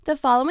The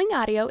following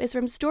audio is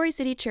from Story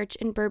City Church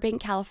in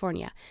Burbank,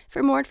 California.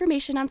 For more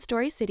information on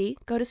Story City,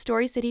 go to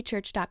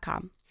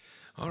storycitychurch.com.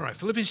 All right,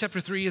 Philippians chapter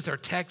 3 is our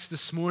text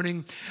this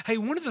morning. Hey,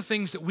 one of the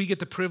things that we get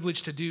the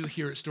privilege to do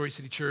here at Story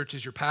City Church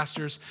as your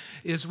pastors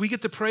is we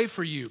get to pray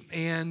for you.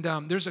 And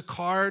there's a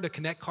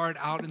connect card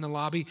out in the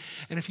lobby.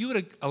 And if you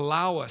would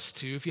allow us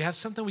to, if you have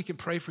something we can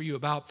pray for you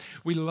about,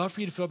 we'd love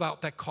for you to fill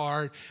out that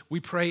card. We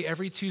pray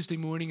every Tuesday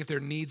morning if there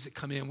are needs that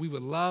come in. We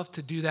would love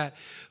to do that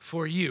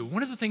for you.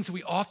 One of the things that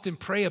we often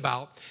pray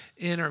about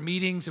in our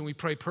meetings and we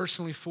pray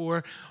personally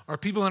for are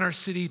people in our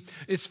city,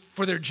 it's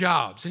for their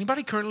jobs.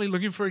 Anybody currently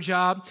looking for a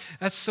job?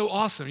 That's so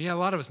awesome. Yeah, a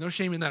lot of us. No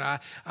shame in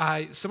that.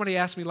 Somebody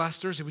asked me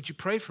last Thursday, would you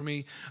pray for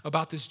me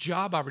about this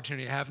job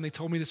opportunity I have? And they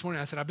told me this morning,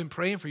 I said, I've been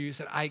praying for you. He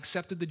said, I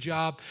accepted the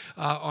job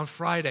on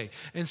Friday.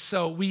 And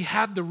so we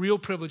have the real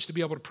privilege to be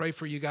able to pray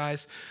for you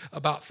guys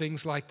about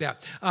things like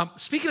that.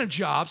 Speaking of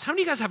jobs, how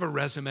many of you guys have a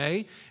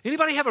resume?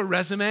 Anybody have a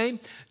resume?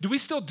 Do we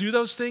still do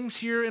those things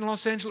here in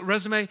Los Angeles?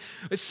 Resume?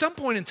 At some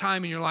point in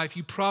time in your life,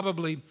 you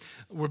probably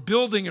were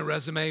building a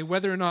resume,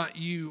 whether or not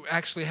you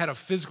actually had a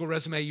physical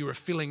resume you were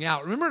filling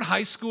out. Remember in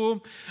high school,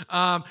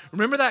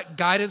 remember that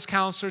guidance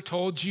counselor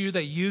told you,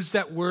 they used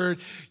that word,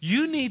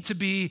 you need to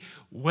be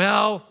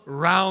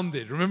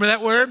well-rounded. Remember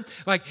that word?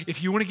 Like,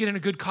 if you want to get in a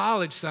good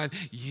college, son,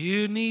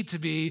 you need to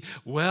be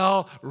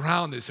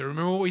well-rounded. So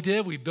remember what we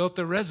did? We built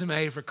the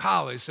resume for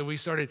college. So we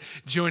started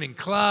joining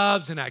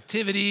clubs and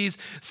activities.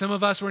 Some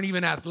of us weren't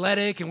even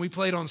athletic, and we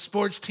played on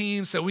sports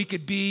teams so we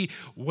could be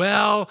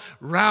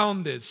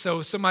well-rounded.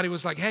 So somebody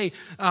was like, hey,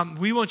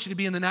 we want you to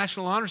be in the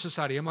National Honor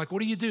Society. I'm like,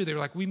 what do you do? They were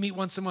like, we meet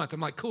once a month. I'm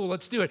like, cool,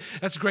 let's do it.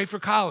 That's great for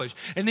college.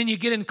 And then you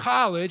get in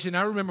college, and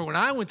I remember when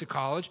I went to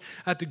college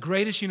at the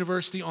greatest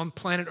university on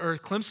planet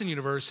Earth, Clemson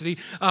University.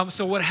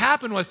 So what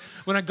happened was,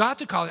 when I got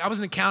to college, I was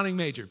an accounting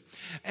major.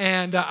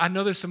 And I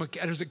know there's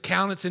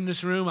accountants in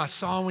this room. I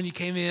saw them when you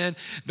came in.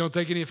 Don't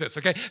take any offense,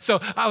 okay? So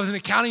I was an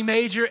accounting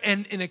major,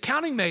 and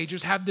accounting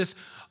majors have this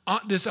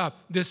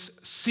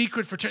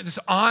secret fraternity, this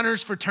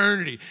honors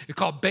fraternity. It's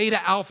called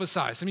Beta Alpha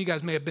Psi. Some of you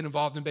guys may have been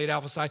involved in Beta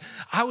Alpha Psi.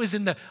 I was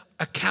in the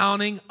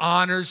accounting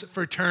honors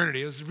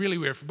fraternity. It was really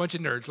weird for a bunch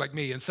of nerds like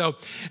me. And so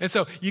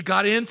you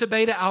got into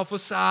Beta Alpha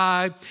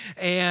Psi,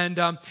 and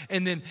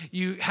then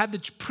you had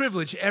the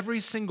privilege every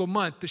single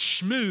month to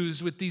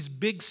schmooze with these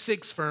big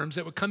six firms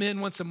that would come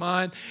in once a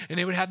month, and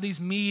they would have these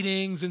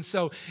meetings. And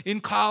so in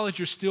college,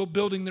 you're still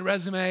building the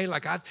resume.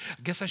 Like, I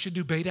guess I should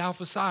do Beta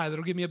Alpha Psi.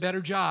 That'll give me a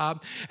better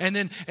job. And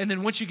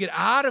then once you get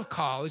out of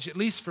college, at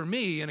least for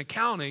me in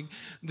accounting,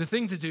 the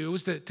thing to do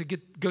was to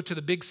go to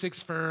the big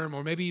six firm,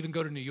 or maybe even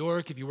go to New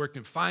York if you worked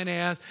in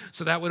finance.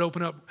 So that would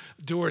open up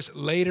doors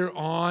later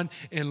on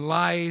in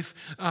life.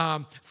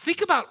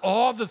 Think about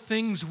all the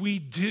things we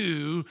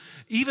do,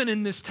 even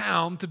in this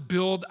town, to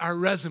build our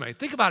resume.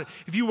 Think about it.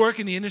 If you work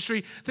in the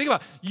industry, think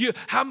about you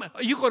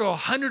go to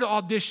 100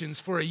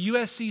 auditions for a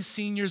USC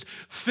senior's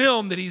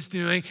film that he's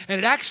doing, and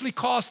it actually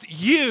costs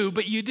you,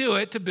 but you do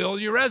it to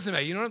build your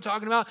resume. You know what I'm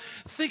talking about?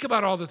 Think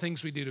about all the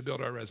things we do to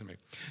build our resume.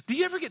 Do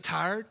you ever get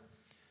tired?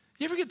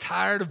 You ever get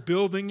tired of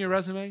building your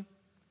resume?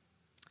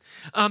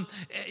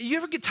 You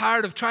ever get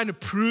tired of trying to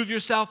prove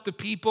yourself to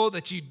people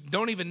that you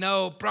don't even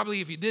know? Probably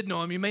if you did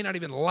know them, you may not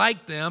even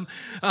like them,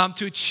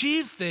 to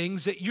achieve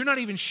things that you're not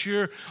even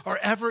sure are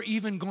ever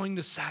even going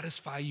to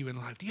satisfy you in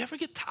life. Do you ever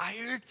get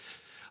tired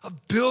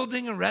of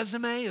building a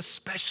resume,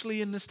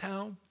 especially in this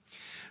town?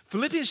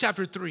 Philippians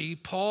chapter 3,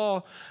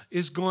 Paul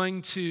is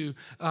going to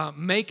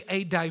make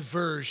a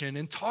diversion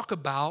and talk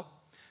about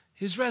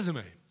his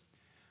resume.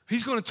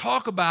 He's going to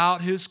talk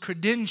about his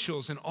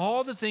credentials and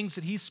all the things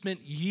that he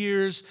spent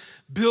years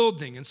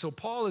building. And so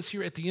Paul is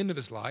here at the end of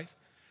his life,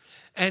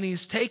 and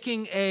he's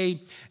taking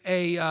a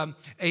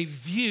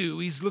view.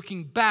 He's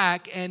looking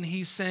back, and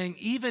he's saying,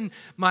 even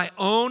my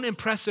own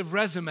impressive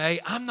resume,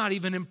 I'm not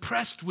even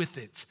impressed with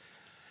it.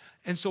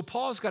 And so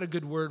Paul's got a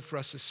good word for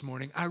us this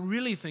morning. I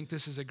really think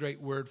this is a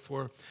great word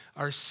for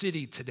our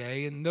city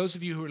today. And those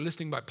of you who are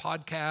listening by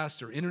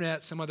podcast or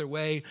internet, some other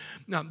way,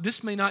 now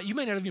you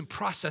may not even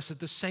process it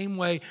the same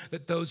way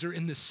that those are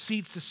in the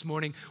seats this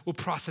morning will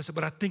process it,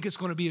 but I think it's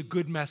going to be a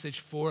good message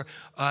for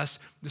us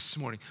this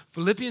morning.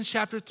 Philippians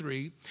chapter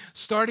 3,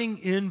 starting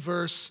in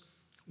verse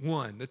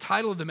 1. The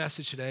title of the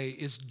message today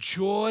is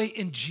Joy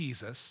in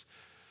Jesus,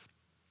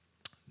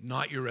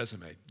 Not Your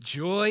Resume.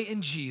 Joy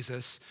in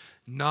Jesus,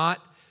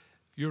 not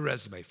your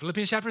resume.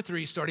 Philippians chapter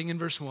 3, starting in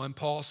verse 1,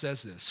 Paul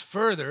says this: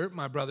 Further,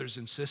 my brothers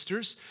and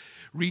sisters,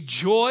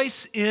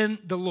 rejoice in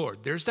the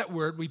Lord. There's that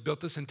word we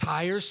built this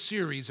entire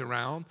series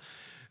around,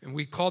 and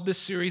we called this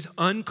series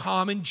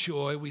Uncommon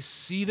Joy. We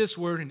see this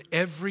word in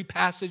every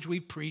passage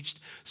we've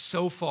preached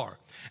so far.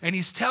 And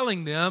he's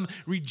telling them,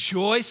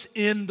 rejoice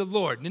in the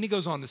Lord. And then he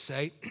goes on to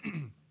say,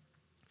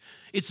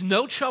 it's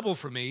no trouble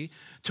for me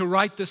to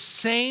write the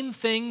same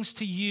things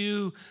to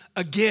you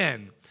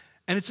again,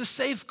 and it's a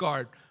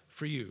safeguard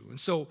for you. And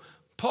so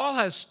Paul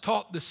has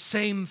taught the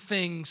same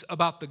things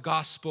about the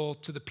gospel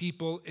to the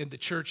people in the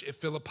church at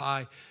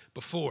Philippi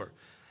before.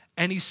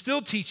 And he's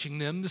still teaching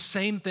them the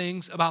same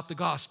things about the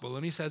gospel.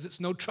 And he says, it's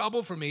no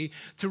trouble for me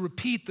to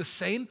repeat the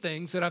same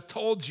things that I've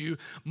told you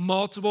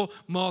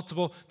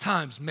multiple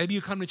times. Maybe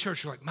you come to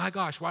church, you're like, my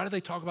gosh, why do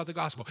they talk about the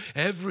gospel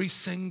every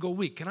single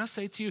week? Can I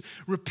say to you,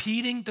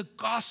 repeating the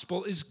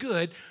gospel is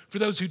good for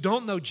those who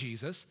don't know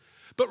Jesus,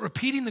 but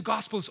repeating the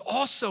gospel is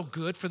also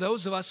good for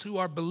those of us who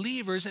are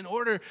believers in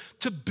order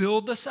to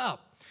build us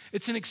up.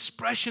 It's an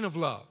expression of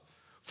love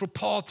for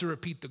Paul to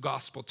repeat the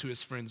gospel to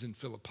his friends in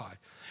Philippi.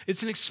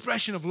 It's an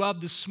expression of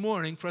love this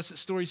morning for us at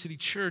Story City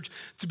Church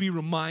to be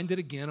reminded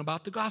again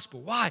about the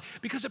gospel. Why?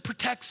 Because it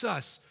protects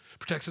us. It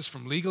protects us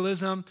from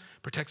legalism,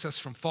 protects us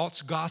from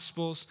false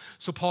gospels.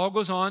 So Paul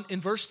goes on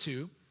in verse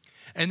 2,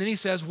 and then he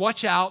says,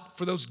 watch out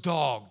for those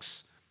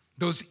dogs,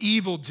 those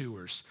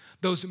evildoers,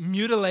 those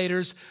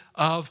mutilators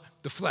of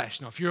the flesh.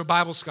 Now, if you're a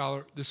Bible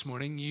scholar this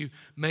morning, you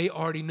may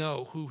already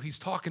know who he's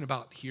talking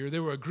about here.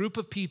 There were a group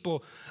of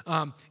people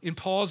in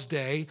Paul's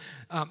day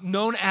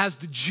known as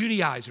the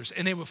Judaizers,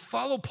 and they would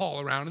follow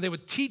Paul around, and they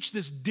would teach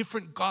this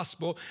different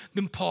gospel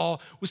than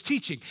Paul was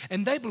teaching.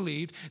 And they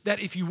believed that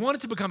if you wanted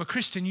to become a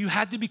Christian, you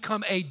had to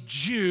become a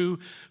Jew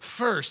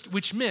first,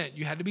 which meant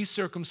you had to be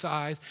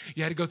circumcised,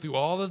 you had to go through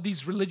all of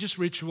these religious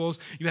rituals,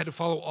 you had to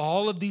follow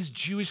all of these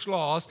Jewish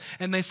laws,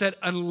 and they said,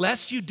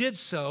 unless you did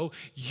so,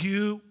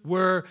 you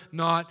were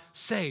not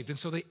saved. And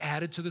so they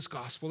added to this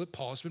gospel that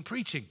Paul's been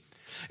preaching.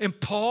 And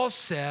Paul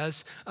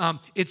says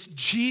it's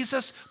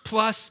Jesus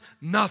plus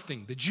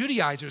nothing. The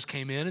Judaizers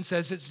came in and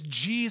says it's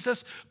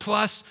Jesus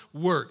plus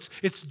works.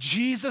 It's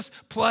Jesus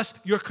plus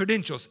your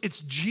credentials.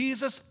 It's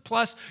Jesus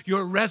plus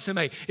your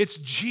resume. It's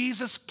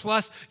Jesus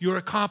plus your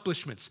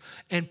accomplishments.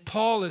 And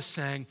Paul is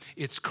saying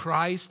it's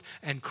Christ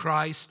and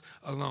Christ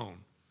alone.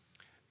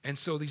 And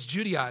so these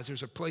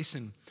Judaizers are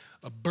placing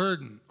a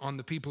burden on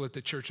the people at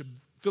the church of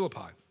Philippi.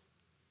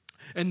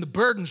 And the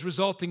burden's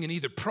resulting in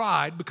either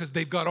pride because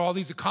they've got all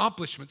these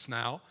accomplishments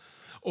now,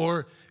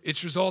 or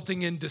it's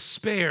resulting in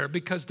despair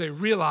because they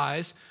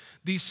realize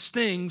these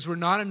things were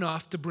not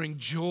enough to bring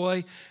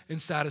joy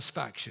and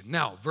satisfaction.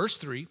 Now, verse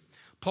 3,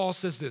 Paul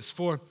says this,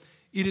 for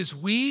it is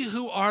we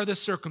who are the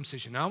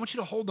circumcision. Now, I want you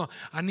to hold on.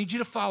 I need you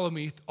to follow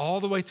me all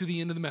the way through the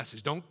end of the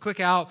message. Don't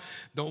click out.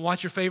 Don't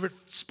watch your favorite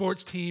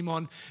sports team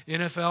on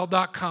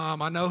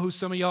NFL.com. I know who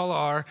some of y'all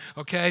are,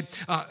 okay?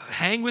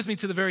 Hang with me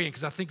to the very end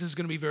because I think this is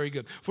going to be very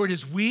good. For it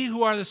is we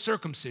who are the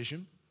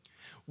circumcision,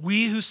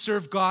 we who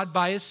serve God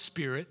by His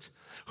Spirit,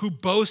 who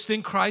boast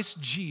in Christ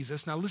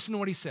Jesus. Now, listen to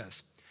what he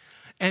says.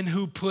 And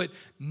who put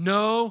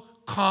no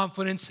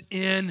confidence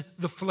in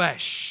the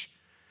flesh.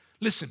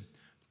 Listen.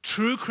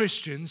 True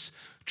Christians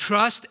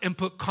trust and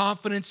put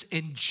confidence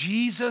in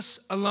Jesus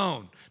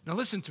alone. Now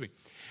listen to me.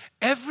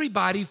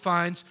 Everybody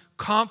finds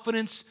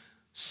confidence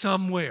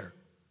somewhere.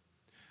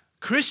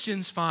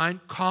 Christians find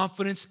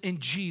confidence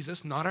in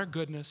Jesus, not our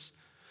goodness,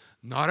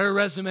 not our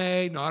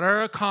resume, not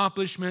our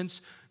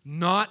accomplishments,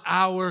 not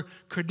our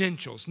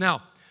credentials.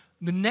 Now,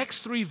 the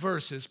next 3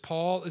 verses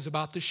Paul is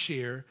about to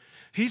share,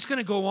 he's going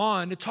to go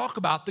on to talk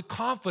about the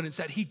confidence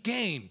that he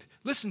gained.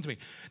 Listen to me,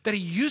 that he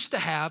used to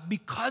have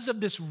because of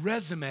this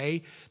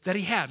resume that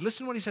he had.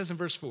 Listen to what he says in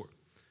verse 4.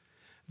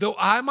 Though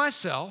I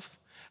myself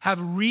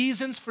have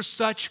reasons for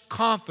such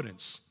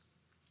confidence.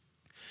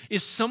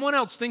 If someone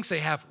else thinks they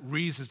have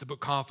reasons to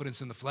put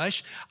confidence in the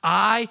flesh,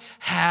 I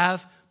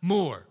have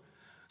more.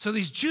 So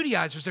these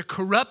Judaizers, they're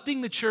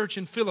corrupting the church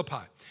in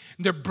Philippi.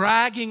 They're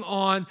bragging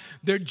on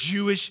their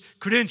Jewish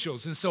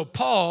credentials. And so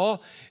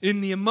Paul, in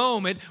the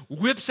moment,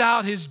 whips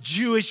out his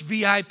Jewish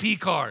VIP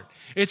card.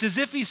 It's as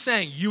if he's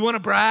saying, you want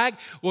to brag?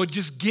 Well,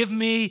 just give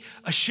me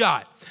a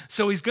shot.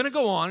 So he's going to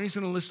go on and he's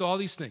going to list all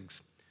these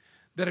things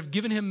that have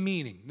given him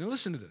meaning. Now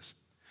listen to this.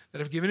 That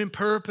have given him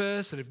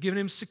purpose, that have given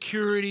him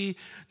security,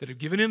 that have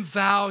given him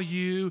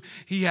value.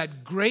 He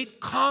had great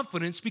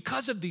confidence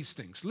because of these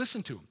things.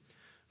 Listen to him.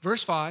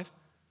 Verse 5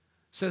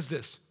 says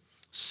this.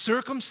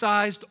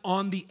 Circumcised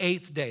on the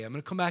 8th day. I'm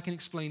going to come back and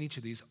explain each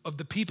of these. Of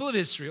the people of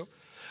Israel,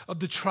 of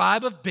the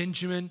tribe of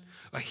Benjamin,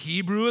 a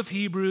Hebrew of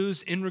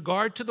Hebrews. In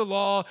regard to the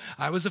law,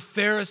 I was a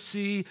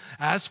Pharisee.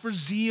 As for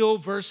zeal,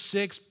 verse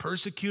 6,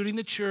 persecuting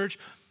the church.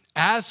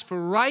 As for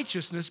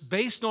righteousness,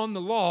 based on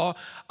the law,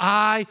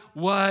 I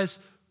was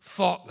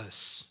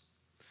faultless.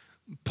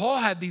 Paul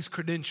had these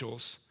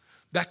credentials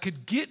that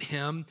could get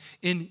him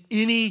in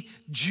any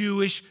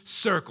Jewish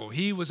circle.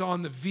 He was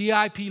on the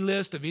VIP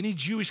list of any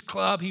Jewish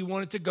club he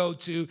wanted to go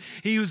to.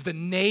 He was the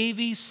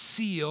Navy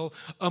SEAL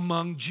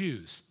among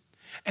Jews.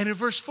 And in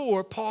verse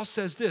 4, Paul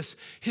says this,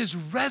 his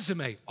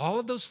resume, all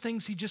of those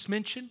things he just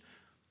mentioned,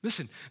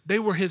 listen, they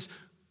were his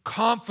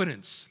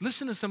confidence.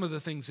 Listen to some of the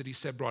things that he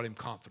said brought him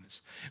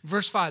confidence.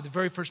 Verse 5, the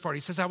very first part,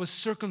 he says, I was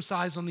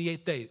circumcised on the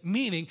 8th day,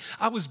 meaning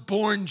I was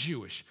born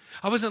Jewish.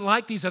 I wasn't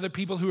like these other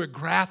people who were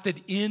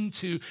grafted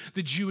into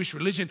the Jewish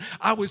religion.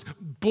 I was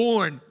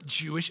born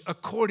Jewish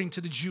according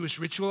to the Jewish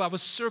ritual. I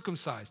was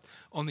circumcised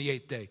on the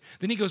 8th day.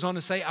 Then he goes on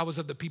to say, I was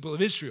of the people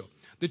of Israel,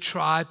 the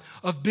tribe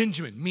of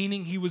Benjamin,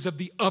 meaning he was of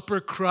the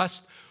upper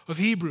crust of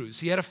Hebrews.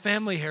 He had a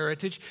family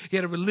heritage. He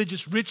had a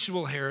religious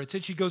ritual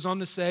heritage. He goes on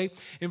to say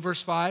in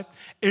verse 5,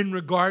 in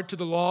regard to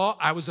the law,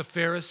 I was a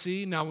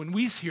Pharisee. Now, when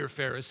we hear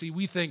Pharisee,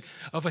 we think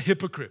of a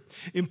hypocrite.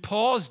 In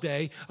Paul's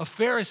day, a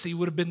Pharisee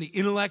would have been the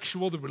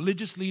intellectual, the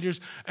religious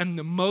leaders, and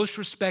the most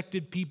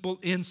respected people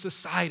in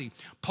society.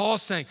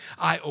 Paul's saying,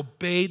 I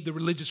obeyed the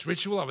religious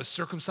ritual. I was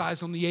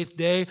circumcised on the 8th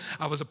day.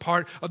 I was a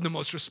part of the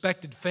most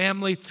respected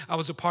family. I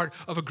was a part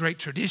of a great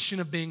tradition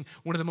of being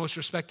one of the most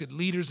respected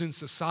leaders in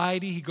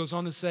society. He goes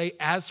on to say,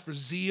 as for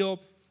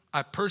zeal,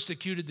 I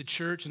persecuted the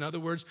church. In other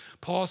words,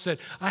 Paul said,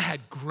 I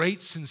had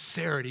great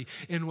sincerity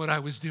in what I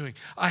was doing.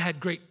 I had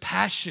great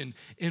passion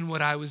in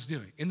what I was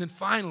doing. And then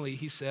finally,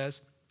 he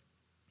says,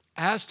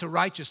 as to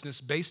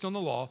righteousness based on the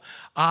law,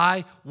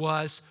 I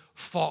was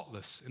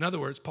faultless. In other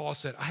words, Paul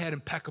said, I had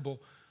impeccable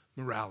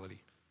morality.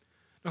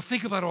 Now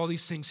think about all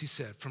these things he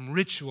said, from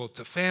ritual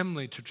to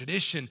family to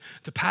tradition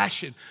to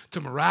passion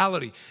to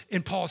morality.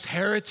 In Paul's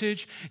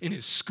heritage, in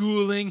his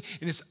schooling,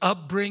 in his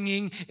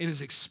upbringing, in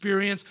his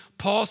experience,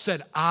 Paul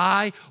said,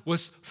 I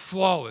was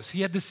flawless.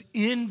 He had this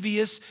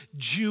envious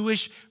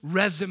Jewish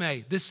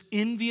resume, this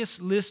envious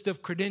list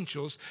of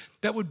credentials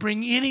that would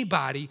bring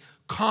anybody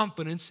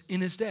confidence in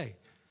his day.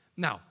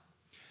 Now,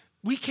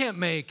 we can't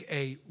make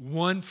a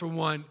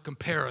one-for-one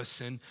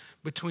comparison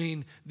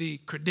between the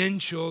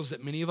credentials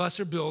that many of us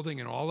are building,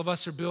 and all of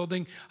us are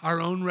building our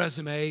own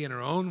resume in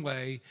our own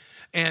way,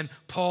 and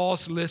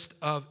Paul's list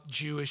of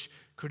Jewish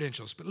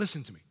credentials. But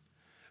listen to me.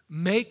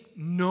 Make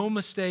no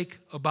mistake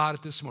about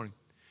it this morning.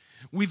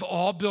 We've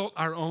all built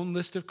our own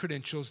list of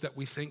credentials that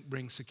we think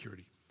brings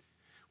security.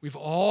 We've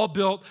all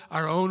built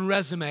our own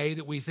resume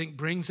that we think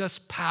brings us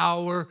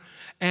power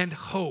and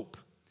hope.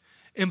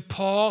 And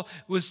Paul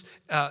was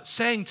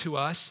saying to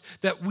us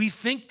that we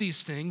think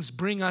these things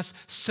bring us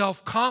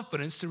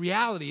self-confidence. The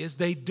reality is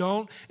they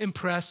don't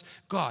impress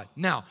God.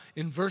 Now,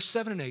 in verse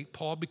 7 and 8,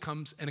 Paul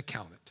becomes an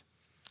accountant.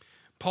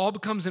 Paul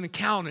becomes an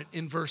accountant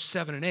in verse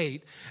 7 and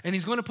 8, and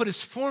he's going to put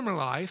his former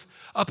life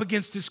up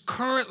against his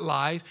current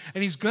life,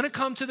 and he's going to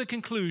come to the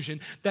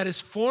conclusion that his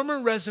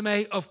former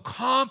resume of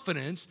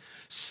confidence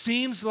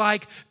seems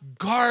like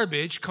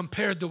garbage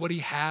compared to what he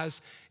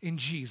has in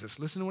Jesus.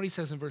 Listen to what he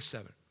says in verse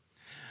 7.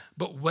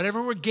 But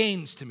whatever were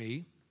gains to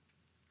me,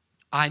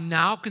 I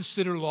now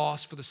consider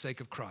loss for the sake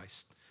of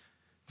Christ.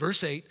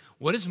 Verse 8,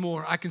 what is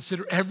more, I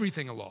consider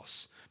everything a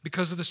loss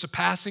because of the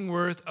surpassing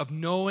worth of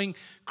knowing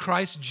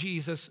Christ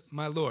Jesus,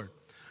 my Lord,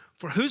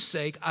 for whose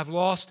sake I've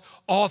lost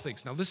all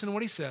things. Now listen to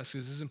what he says,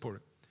 because this is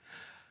important.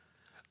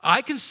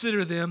 I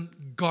consider them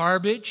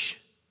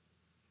garbage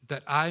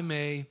that I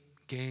may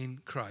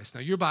gain Christ.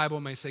 Now your Bible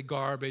may say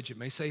garbage, it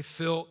may say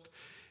filth,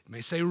 it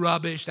may say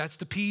rubbish. That's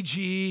the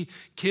PG,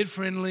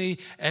 kid-friendly,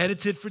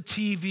 edited for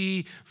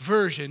TV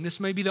version. This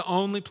may be the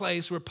only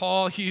place where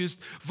Paul used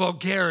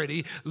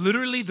vulgarity.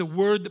 Literally, the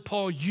word that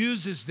Paul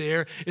uses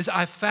there is,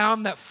 I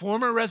found that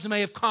former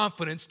resume of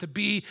confidence to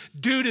be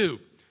doo-doo.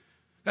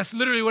 That's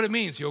literally what it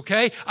means, you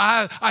okay?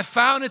 I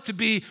found it to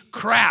be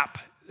crap,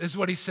 is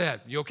what he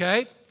said. You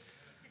okay?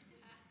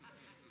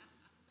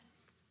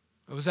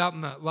 I was out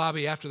in the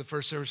lobby after the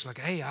first service, like,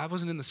 hey, I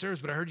wasn't in the service,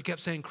 but I heard you kept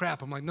saying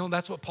crap. I'm like, no,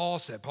 that's what Paul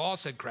said. Paul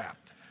said crap.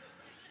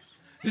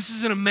 This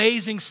is an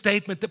amazing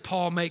statement that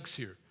Paul makes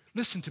here.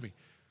 Listen to me.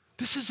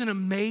 This is an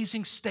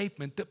amazing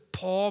statement that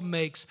Paul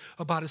makes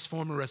about his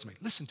former resume.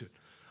 Listen to it.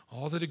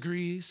 All the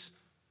degrees,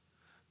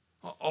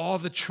 all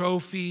the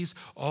trophies,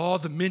 all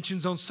the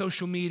mentions on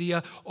social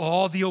media,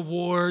 all the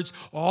awards,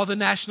 all the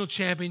national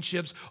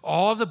championships,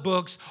 all the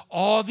books,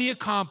 all the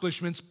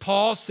accomplishments,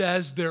 Paul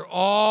says they're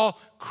all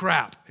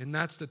crap. And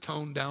that's the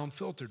toned down,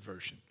 filtered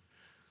version.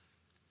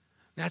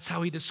 That's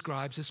how he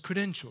describes his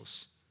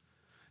credentials.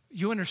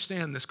 You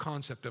understand this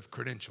concept of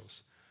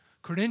credentials.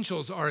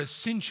 Credentials are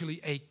essentially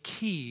a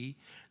key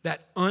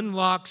that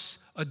unlocks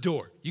a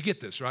door. You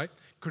get this, right?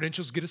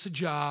 Credentials get us a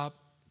job.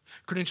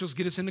 Credentials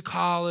get us into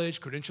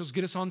college. Credentials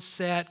get us on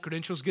set.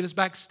 Credentials get us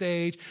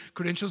backstage.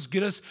 Credentials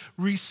get us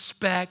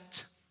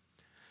respect.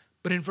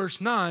 But in verse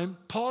 9,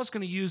 Paul's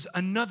going to use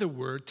another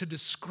word to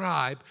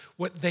describe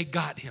what they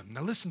got him.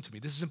 Now listen to me.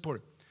 This is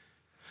important.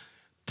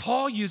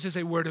 Paul uses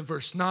a word in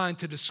verse 9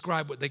 to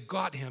describe what they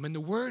got him, and the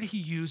word he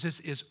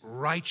uses is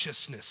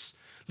righteousness.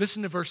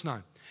 Listen to verse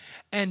 9.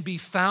 And be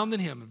found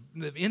in him.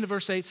 The end of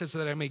verse 8 says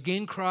that I may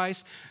gain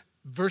Christ.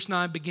 Verse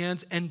 9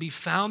 begins, and be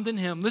found in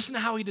him. Listen to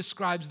how he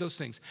describes those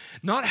things.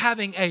 Not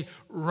having a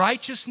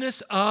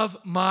righteousness of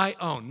my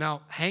own.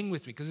 Now, hang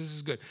with me, because this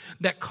is good.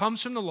 That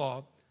comes from the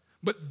law,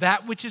 but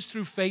that which is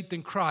through faith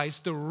in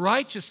Christ, the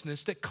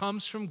righteousness that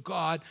comes from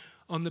God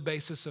on the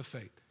basis of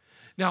faith.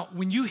 Now,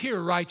 when you hear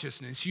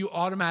righteousness, you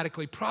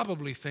automatically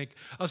probably think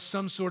of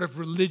some sort of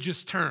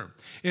religious term.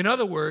 In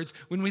other words,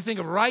 when we think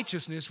of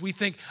righteousness, we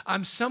think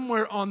I'm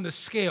somewhere on the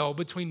scale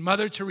between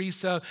Mother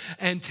Teresa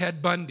and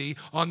Ted Bundy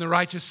on the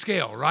righteous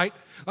scale, right?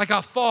 Like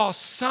I'll fall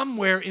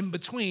somewhere in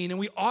between, and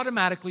we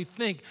automatically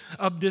think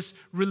of this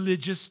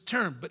religious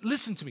term. But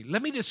listen to me.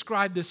 Let me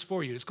describe this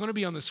for you. It's going to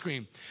be on the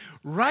screen.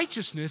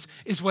 Righteousness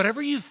is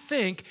whatever you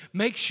think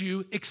makes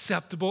you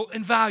acceptable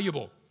and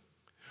valuable.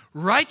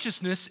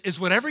 Righteousness is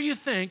whatever you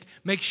think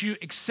makes you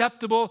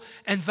acceptable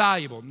and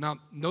valuable. Now,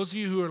 those of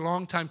you who are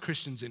longtime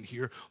Christians in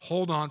here,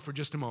 hold on for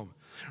just a moment.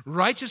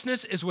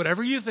 Righteousness is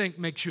whatever you think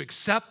makes you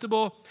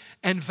acceptable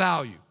and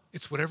value.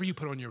 It's whatever you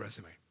put on your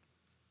resume.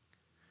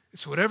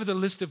 It's whatever the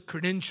list of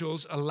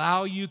credentials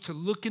allow you to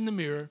look in the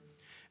mirror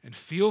and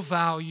feel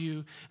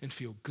value and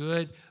feel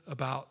good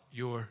about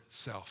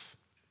yourself.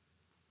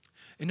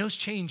 And those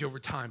change over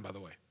time, by the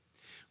way.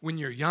 When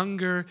you're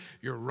younger,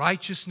 your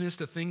righteousness,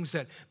 the things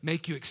that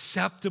make you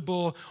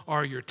acceptable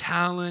are your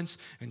talents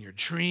and your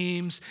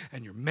dreams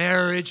and your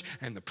marriage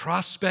and the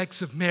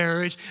prospects of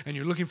marriage, and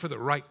you're looking for the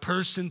right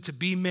person to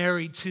be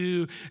married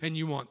to, and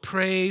you want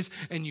praise,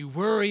 and you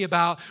worry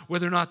about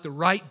whether or not the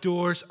right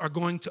doors are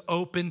going to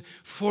open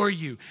for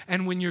you.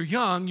 And when you're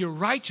young, your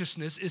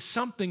righteousness is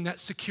something that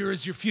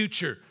secures your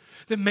future,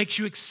 that makes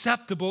you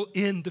acceptable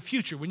in the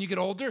future. When you get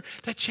older,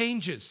 that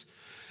changes.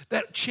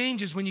 That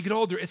changes when you get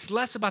older. It's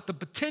less about the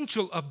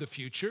potential of the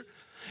future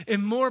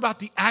and more about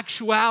the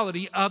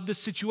actuality of the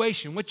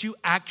situation, what you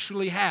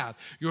actually have,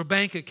 your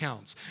bank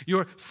accounts,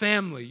 your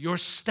family, your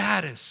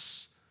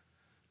status.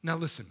 Now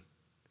listen,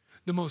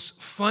 the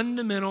most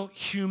fundamental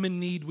human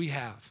need we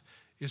have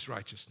is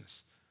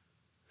righteousness.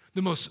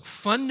 The most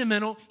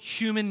fundamental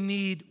human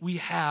need we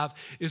have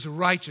is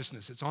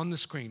righteousness. It's on the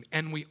screen,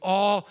 and we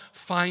all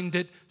find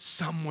it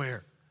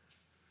somewhere.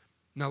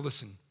 Now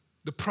listen,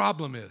 the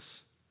problem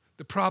is,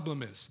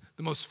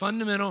 the most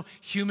fundamental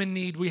human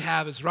need we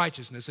have is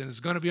righteousness, and it's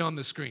going to be on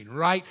the screen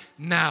right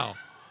now.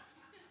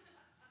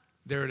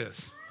 There it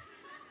is.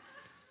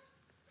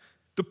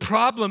 The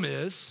problem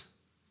is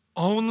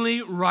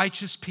only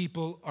righteous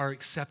people are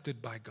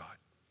accepted by God.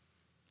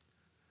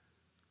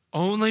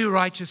 Only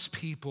righteous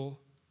people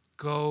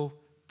go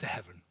to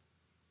heaven.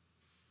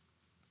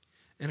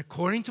 And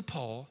according to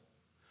Paul,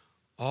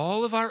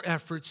 all of our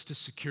efforts to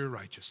secure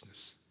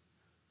righteousness,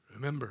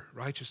 remember,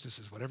 righteousness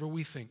is whatever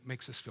we think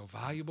makes us feel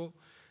valuable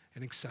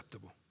and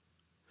acceptable.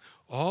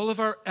 All of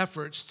our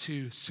efforts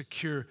to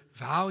secure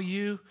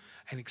value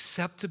and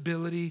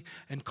acceptability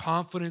and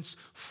confidence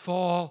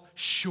fall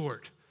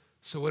short.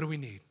 So what do we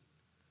need?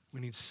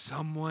 We need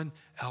someone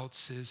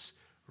else's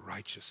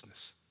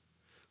righteousness.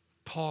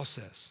 Paul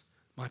says,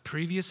 my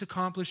previous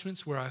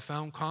accomplishments where I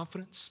found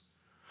confidence,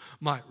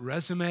 my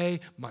resume,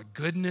 my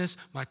goodness,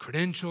 my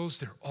credentials,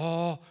 they're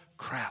all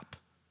crap.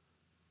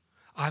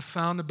 I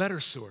found a better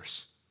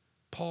source.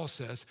 Paul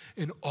says,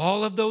 and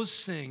all of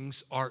those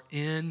things are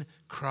in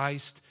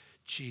Christ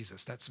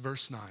Jesus. That's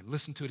verse 9.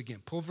 Listen to it again.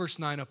 Pull verse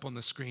 9 up on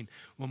the screen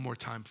one more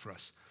time for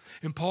us.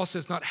 And Paul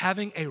says, not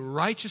having a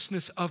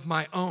righteousness of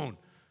my own.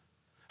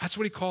 That's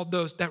what he called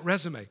that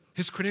resume,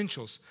 his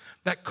credentials,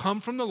 that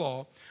come from the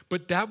law,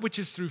 but that which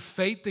is through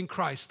faith in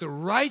Christ, the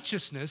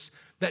righteousness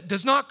that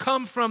does not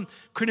come from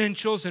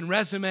credentials and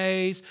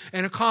resumes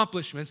and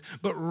accomplishments,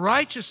 but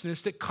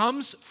righteousness that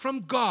comes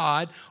from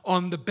God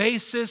on the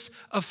basis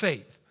of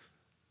faith.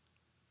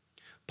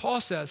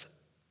 Paul says,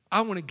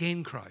 I want to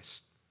gain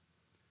Christ.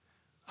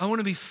 I want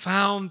to be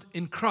found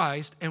in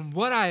Christ, and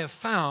what I have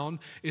found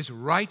is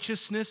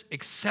righteousness,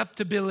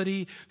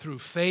 acceptability through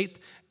faith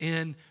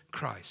in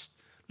Christ.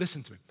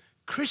 Listen to me.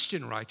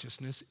 Christian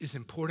righteousness is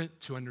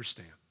important to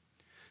understand.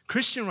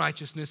 Christian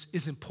righteousness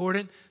is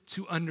important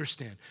to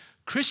understand.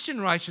 Christian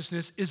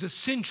righteousness is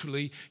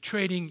essentially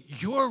trading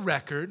your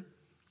record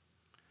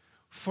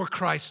for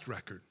Christ's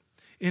record.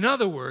 In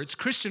other words,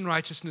 Christian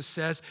righteousness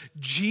says,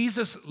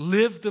 Jesus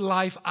lived the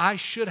life I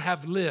should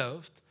have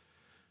lived.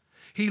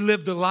 He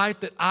lived the life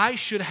that I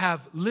should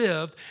have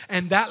lived,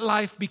 and that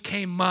life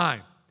became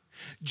mine.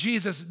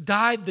 Jesus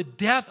died the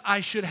death I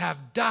should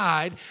have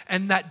died,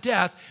 and that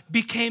death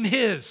became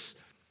his.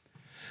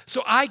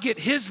 So I get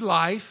his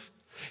life,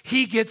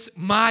 he gets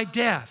my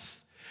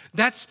death.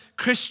 That's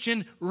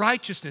Christian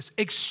righteousness,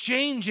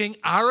 exchanging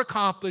our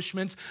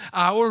accomplishments,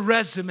 our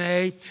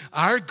resume,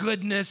 our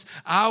goodness,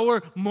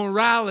 our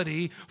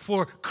morality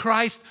for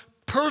Christ's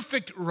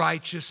perfect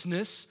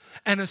righteousness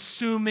and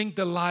assuming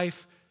the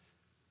life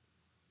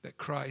that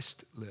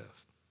Christ lived.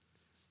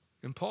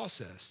 And Paul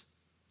says,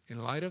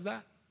 in light of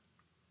that,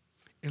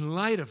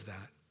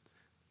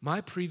 my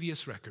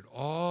previous record,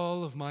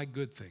 all of my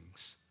good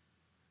things,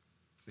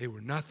 they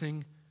were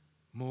nothing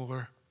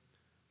more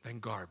than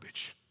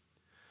garbage.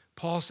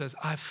 Paul says,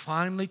 I've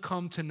finally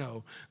come to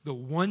know the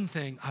one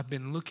thing I've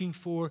been looking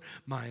for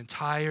my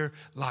entire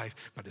life.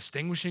 By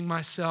distinguishing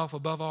myself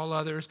above all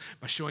others,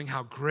 by showing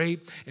how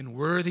great and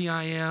worthy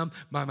I am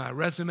by my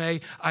resume,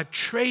 I've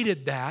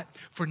traded that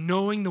for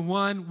knowing the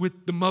one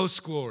with the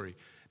most glory.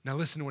 Now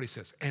listen to what he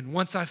says. And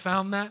once I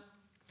found that,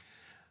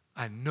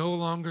 I no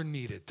longer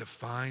needed to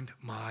find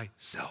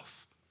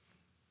myself.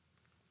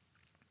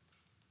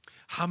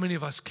 How many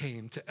of us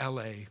came to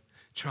LA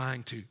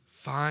trying to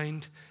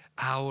find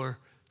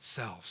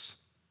ourselves,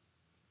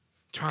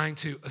 trying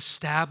to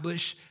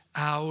establish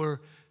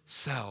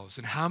ourselves?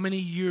 And how many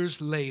years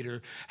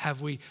later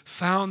have we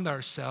found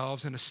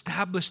ourselves and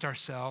established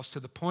ourselves to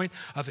the point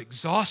of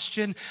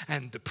exhaustion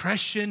and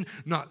depression,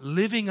 not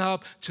living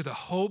up to the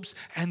hopes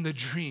and the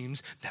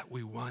dreams that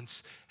we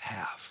once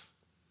have?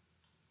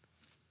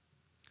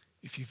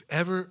 if you've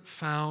ever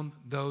found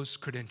those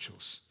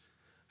credentials,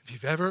 if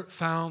you've ever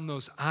found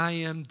those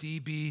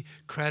IMDb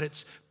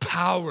credits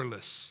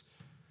powerless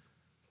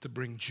to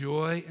bring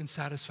joy and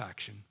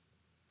satisfaction,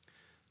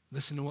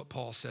 listen to what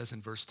Paul says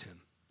in verse 10.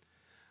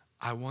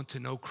 I want to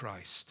know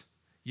Christ.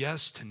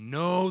 Yes, to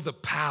know the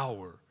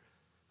power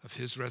of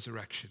his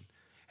resurrection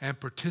and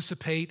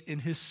participate in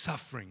his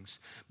sufferings,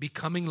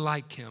 becoming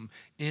like him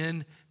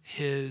in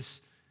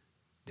his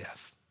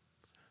death.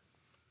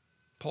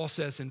 Paul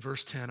says in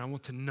verse 10, I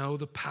want to know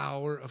the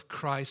power of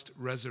Christ's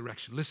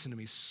resurrection. Listen to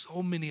me,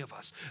 so many of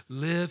us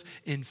live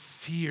in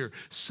fear,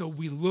 so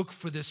we look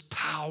for this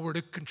power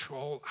to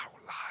control our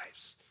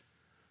lives.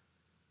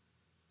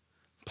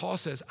 Paul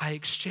says, I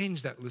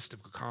exchanged that list of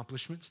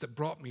accomplishments that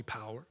brought me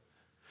power,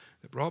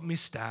 that brought me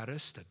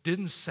status, that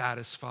didn't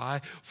satisfy,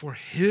 for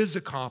his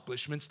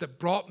accomplishments that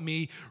brought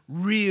me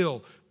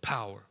real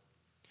power.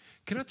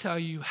 Can I tell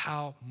you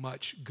how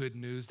much good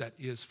news that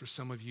is for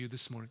some of you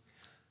this morning?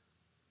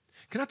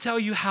 Can I tell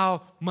you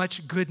how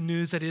much good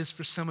news that is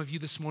for some of you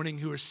this morning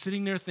who are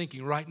sitting there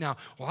thinking right now,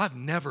 well, I've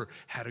never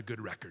had a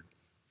good record.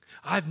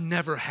 I've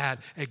never had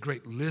a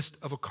great list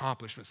of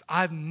accomplishments.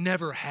 I've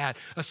never had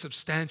a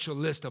substantial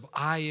list of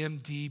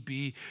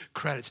IMDb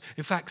credits.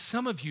 In fact,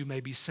 some of you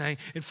may be saying,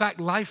 in fact,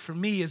 life for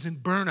me is in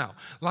burnout.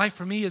 Life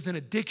for me is in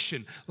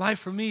addiction. Life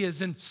for me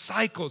is in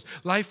cycles.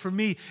 Life for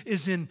me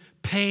is in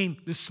pain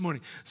this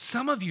morning.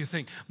 Some of you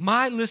think,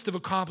 my list of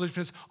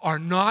accomplishments are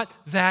not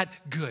that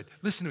good.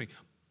 Listen to me.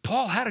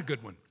 Paul had a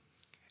good one,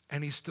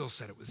 and he still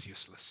said it was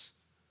useless.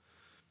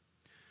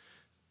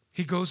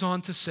 He goes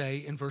on to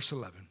say in verse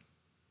 11,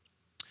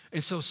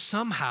 and so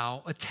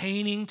somehow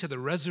attaining to the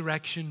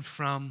resurrection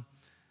from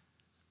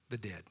the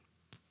dead.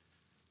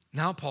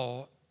 Now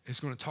Paul is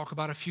going to talk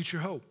about a future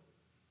hope.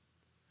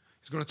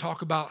 He's going to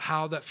talk about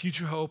how that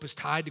future hope is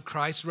tied to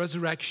Christ's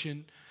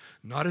resurrection,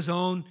 not his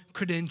own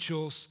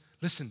credentials.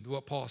 Listen to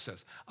what Paul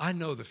says. I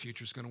know the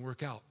future is going to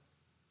work out.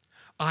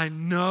 I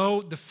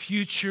know the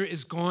future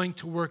is going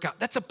to work out.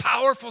 That's a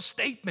powerful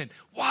statement.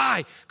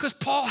 Why? Because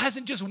Paul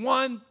hasn't just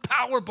won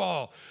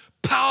Powerball.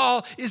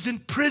 Paul is in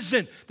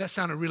prison. That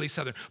sounded really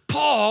southern.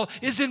 Paul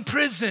is in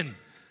prison.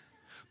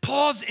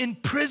 Paul's in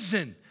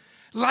prison,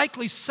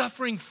 likely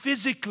suffering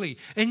physically,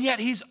 and yet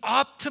he's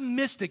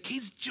optimistic.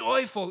 He's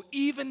joyful,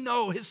 even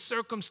though his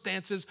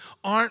circumstances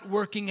aren't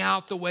working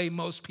out the way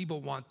most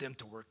people want them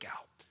to work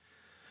out.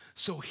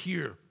 So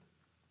here,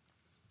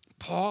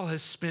 Paul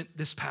has spent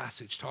this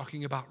passage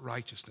talking about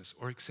righteousness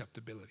or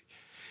acceptability.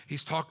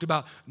 He's talked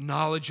about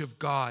knowledge of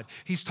God.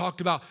 He's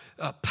talked about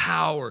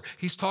power.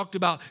 He's talked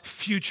about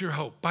future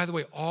hope. By the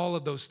way, all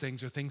of those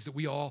things are things that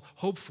we all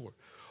hope for.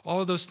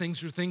 All of those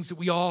things are things that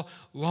we all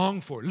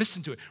long for.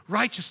 Listen to it.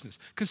 Righteousness.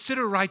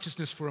 Consider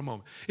righteousness for a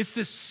moment. It's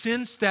this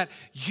sense that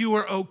you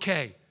are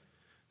okay.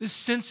 This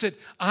sense that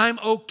I'm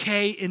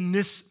okay in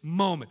this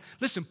moment.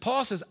 Listen,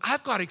 Paul says,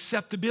 I've got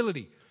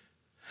acceptability.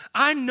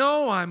 I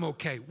know I'm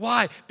okay.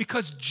 Why?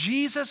 Because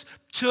Jesus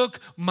took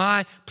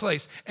my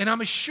place. And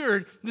I'm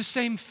assured the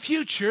same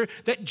future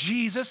that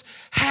Jesus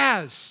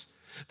has.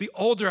 The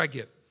older I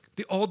get,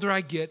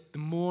 the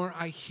more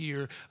I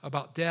hear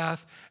about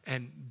death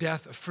and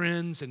death of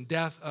friends and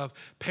death of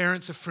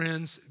parents of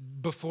friends.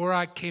 Before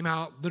I came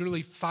out,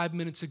 literally 5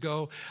 minutes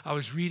ago, I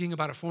was reading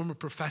about a former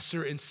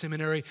professor in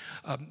seminary,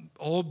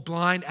 old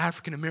blind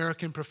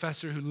African-American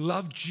professor who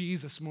loved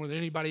Jesus more than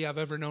anybody I've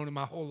ever known in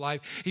my whole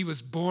life. He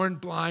was born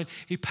blind.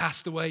 He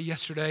passed away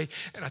yesterday,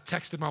 and I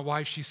texted my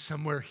wife. She's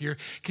somewhere here.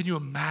 Can you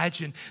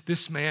imagine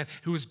this man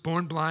who was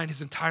born blind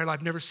his entire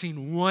life, never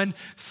seen one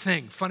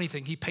thing? Funny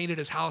thing, he painted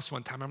his house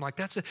one time. I'm like,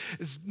 it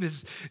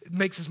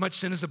makes as much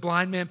sense as a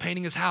blind man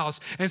painting his house.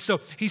 And so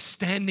he's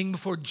standing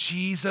before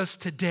Jesus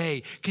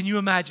today. Can you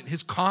imagine?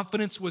 His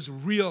confidence was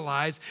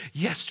realized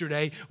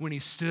yesterday when he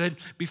stood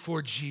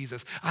before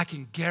Jesus. I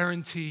can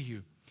guarantee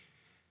you,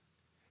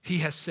 he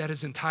has said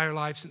his entire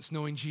life since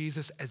knowing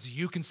Jesus, as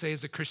you can say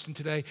as a Christian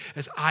today,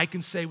 as I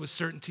can say with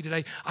certainty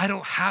today, I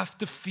don't have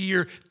to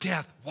fear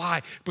death.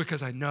 Why?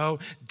 Because I know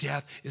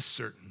death is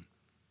certain.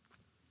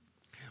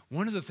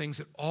 One of the things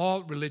that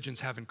all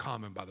religions have in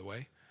common, by the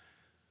way,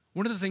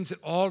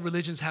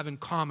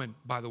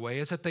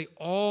 is that they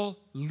all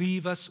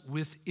leave us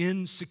with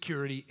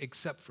insecurity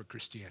except for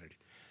Christianity.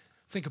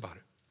 Think about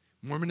it.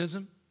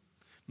 Mormonism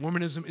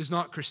is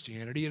not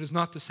Christianity. It is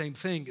not the same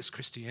thing as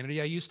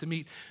Christianity. I used to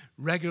meet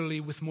regularly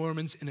with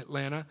Mormons in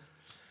Atlanta.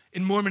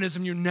 In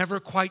Mormonism, you're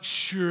never quite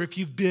sure if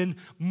you've been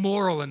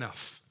moral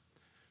enough.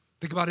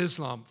 Think about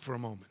Islam for a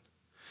moment.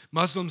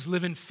 Muslims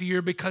live in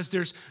fear because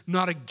there's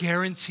not a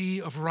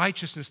guarantee of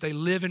righteousness. They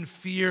live in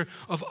fear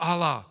of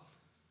Allah.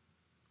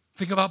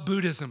 Think about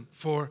Buddhism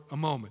for a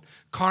moment.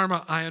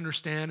 Karma, I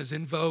understand, is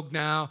in vogue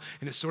now,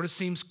 and it sort of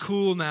seems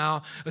cool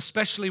now,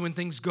 especially when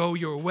things go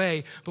your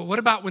way. But what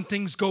about when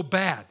things go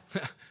bad?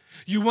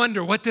 You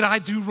wonder, what did I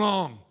do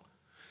wrong?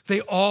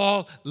 They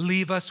all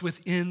leave us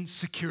with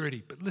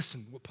insecurity. But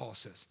listen what Paul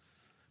says.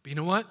 But you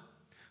know what?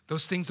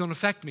 Those things don't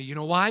affect me. You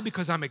know why?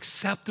 Because I'm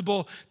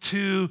acceptable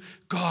to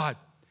God.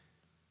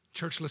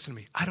 Church, listen to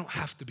me. I don't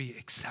have to be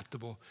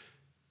acceptable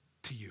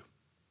to you.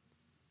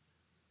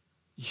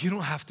 you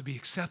don't have to be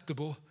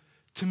acceptable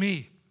to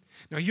me.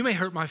 Now, you may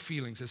hurt my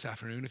feelings this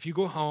afternoon if you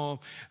go home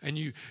and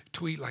you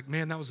tweet like,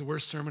 man, that was the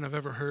worst sermon I've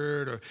ever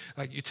heard. Or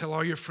like you tell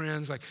all your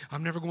friends, like,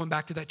 I'm never going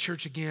back to that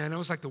church again. That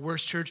was like the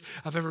worst church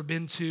I've ever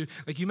been to.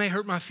 Like, you may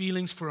hurt my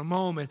feelings for a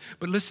moment,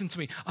 but listen to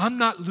me. I'm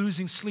not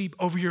losing sleep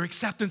over your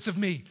acceptance of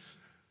me.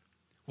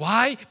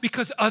 Why?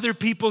 Because other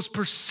people's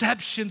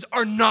perceptions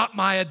are not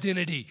my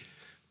identity,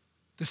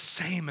 the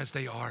same as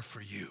they are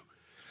for you.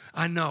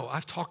 I know,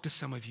 I've talked to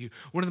some of you.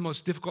 One of the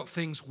most difficult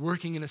things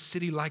working in a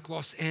city like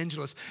Los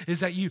Angeles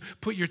is that you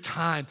put your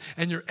time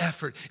and your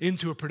effort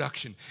into a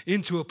production,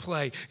 into a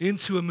play,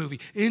 into a movie,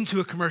 into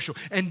a commercial,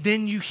 and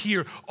then you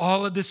hear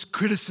all of this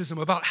criticism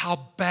about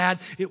how bad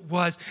it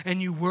was,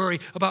 and you worry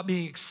about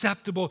being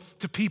acceptable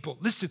to people.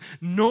 Listen,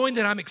 knowing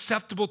that I'm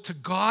acceptable to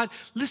God,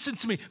 listen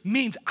to me,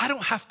 means I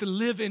don't have to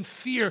live in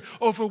fear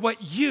over what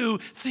you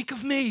think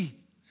of me.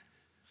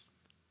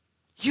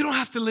 You don't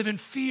have to live in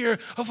fear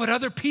of what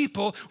other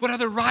people, what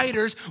other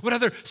writers, what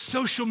other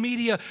social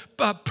media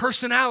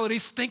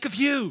personalities think of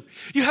you.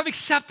 You have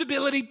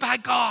acceptability by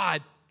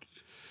God.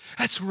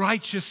 That's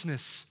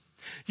righteousness.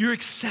 You're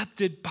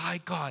accepted by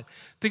God.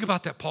 Think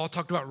about that. Paul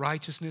talked about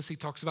righteousness. He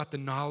talks about the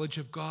knowledge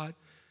of God.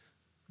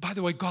 By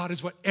the way, God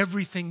is what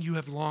everything you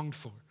have longed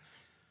for.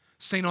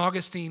 St.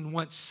 Augustine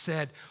once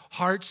said,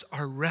 hearts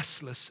are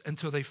restless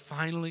until they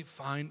finally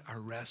find a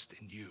rest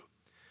in you.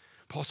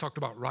 Paul talked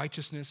about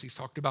righteousness. He's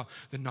talked about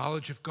the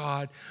knowledge of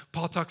God.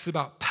 Paul talks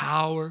about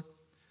power.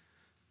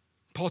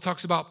 Paul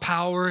talks about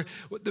power.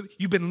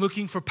 You've been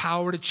looking for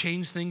power to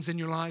change things in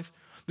your life.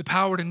 The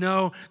power to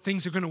know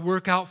things are going to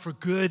work out for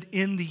good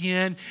in the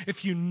end.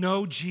 If you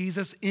know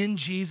Jesus, in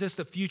Jesus,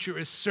 the future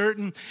is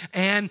certain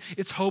and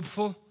it's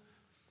hopeful.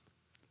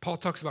 Paul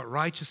talks about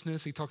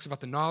righteousness. He talks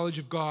about the knowledge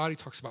of God. He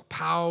talks about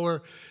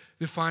power.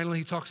 Then finally,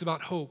 he talks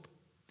about hope.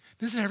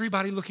 Isn't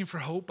everybody looking for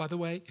hope, by the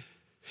way?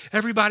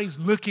 Everybody's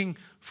looking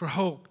for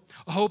hope.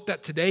 A hope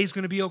that today's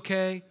going to be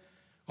okay.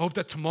 A hope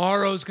that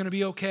tomorrow's going to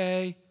be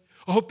okay.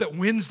 A hope that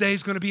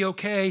Wednesday's going to be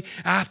okay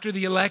after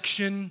the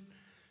election.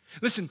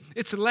 Listen,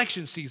 it's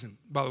election season,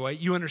 by the way.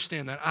 You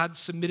understand that. I'd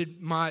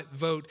submitted my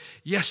vote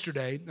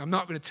yesterday. I'm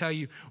not going to tell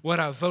you what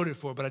I voted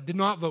for, but I did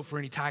not vote for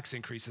any tax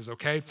increases,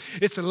 okay?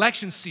 It's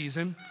election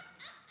season.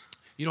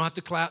 You don't have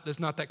to clap. There's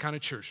not that kind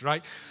of church,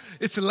 right?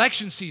 It's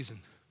election season.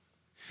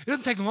 It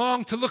doesn't take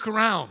long to look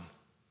around.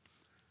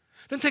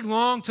 It doesn't take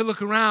long to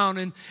look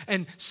around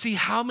and see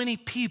how many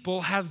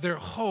people have their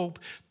hope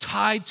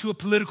tied to a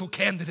political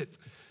candidate,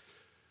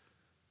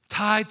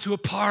 tied to a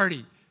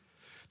party,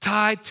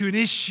 tied to an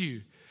issue,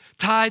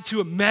 tied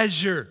to a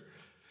measure.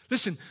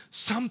 Listen,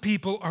 some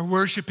people are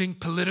worshiping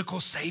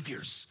political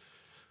saviors.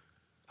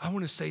 I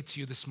want to say to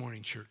you this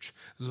morning, church,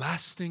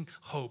 lasting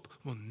hope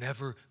will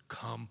never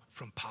come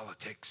from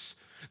politics.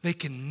 They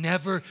can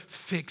never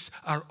fix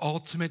our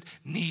ultimate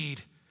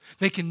need.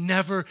 They can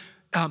never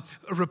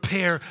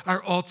repair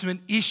our ultimate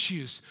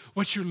issues.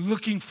 What you're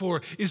looking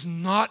for is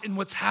not in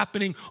what's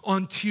happening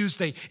on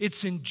Tuesday.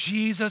 It's in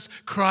Jesus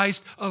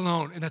Christ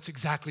alone. And that's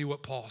exactly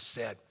what Paul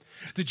said.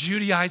 The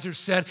Judaizers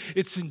said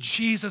it's in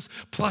Jesus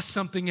plus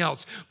something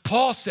else.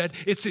 Paul said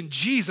it's in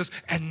Jesus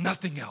and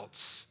nothing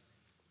else.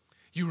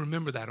 You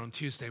remember that on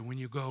Tuesday when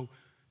you go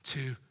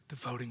to the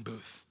voting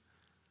booth.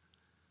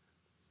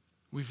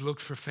 We've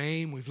looked for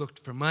fame, we've looked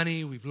for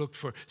money, we've looked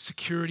for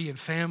security and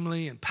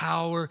family and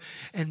power,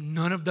 and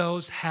none of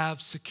those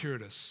have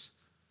secured us.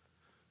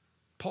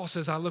 Paul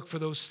says, I look for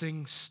those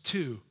things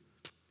too.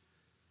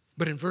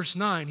 But in verse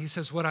 9, he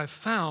says, what I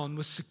found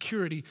was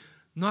security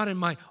not in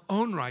my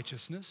own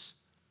righteousness,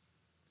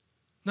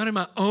 not in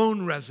my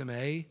own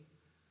resume,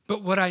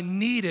 but what I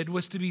needed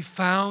was to be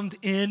found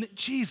in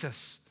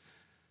Jesus.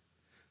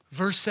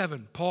 Verse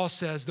 7, Paul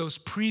says those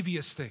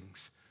previous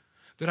things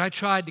that I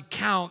tried to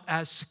count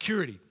as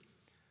security.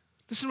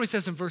 Listen to what he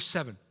says in verse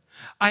 7.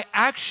 I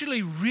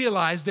actually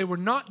realized they were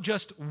not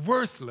just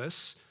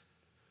worthless.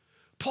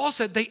 Paul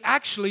said they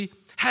actually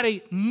had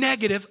a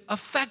negative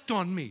effect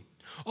on me.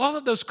 All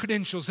of those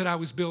credentials that I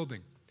was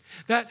building,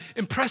 that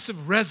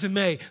impressive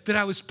resume that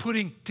I was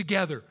putting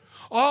together,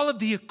 all of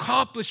the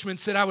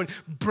accomplishments that I would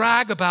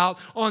brag about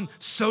on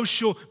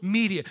social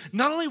media.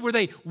 Not only were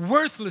they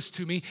worthless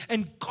to me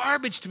and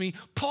garbage to me,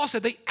 Paul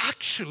said they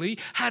actually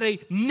had a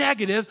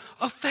negative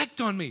effect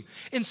on me.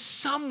 In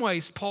some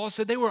ways, Paul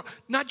said they were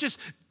not just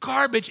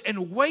garbage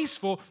and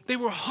wasteful, they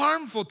were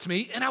harmful to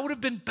me, and I would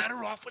have been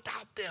better off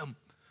without them.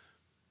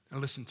 Now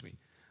listen to me.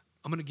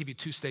 I'm going to give you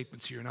two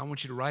statements here, and I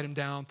want you to write them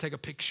down, take a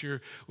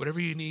picture, whatever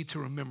you need to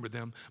remember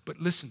them. But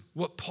listen,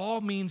 what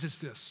Paul means is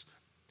this.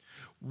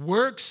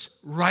 Works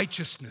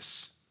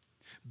righteousness,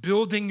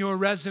 building your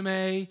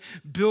resume,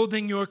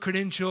 building your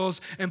credentials,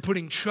 and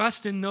putting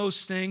trust in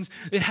those things,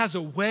 it has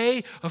a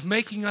way of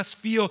making us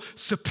feel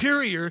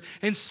superior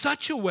in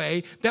such a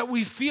way that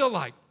we feel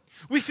like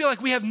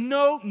we have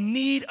no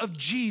need of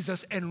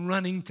Jesus and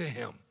running to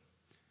him.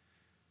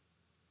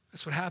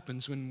 That's what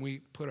happens when we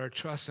put our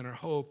trust and our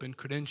hope in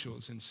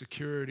credentials and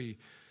security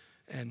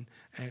and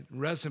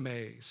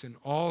resumes and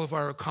all of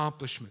our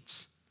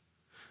accomplishments.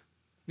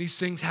 These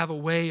things have a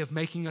way of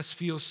making us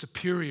feel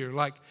superior,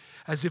 like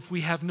as if we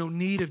have no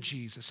need of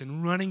Jesus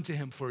and running to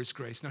him for his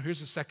grace. Now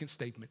here's the second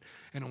statement,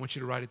 and I want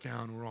you to write it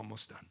down. We're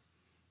almost done.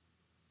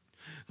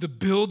 The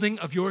building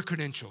of your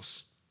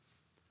credentials.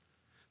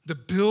 The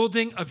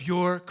building of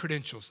your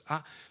credentials.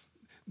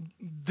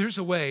 There's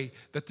a way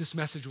that this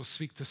message will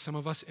speak to some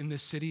of us in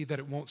this city that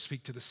it won't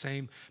speak to the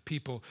same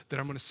people that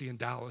I'm going to see in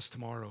Dallas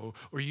tomorrow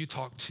or you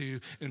talk to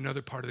in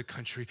another part of the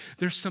country.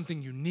 There's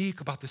something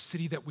unique about the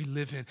city that we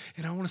live in.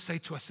 And I want to say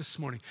to us this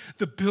morning,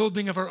 the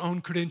building of our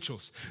own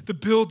credentials, the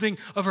building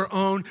of our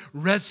own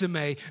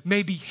resume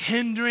may be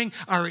hindering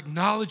our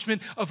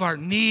acknowledgement of our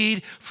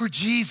need for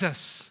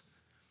Jesus.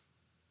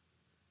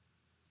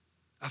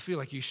 I feel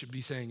like you should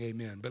be saying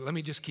amen, but let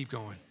me just keep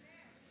going.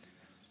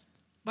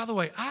 By the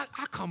way, I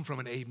come from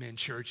an amen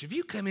church. If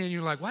you come in and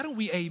you're like, why don't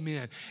we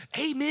amen?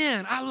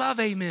 Amen. I love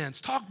amens.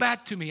 Talk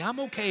back to me. I'm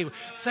okay.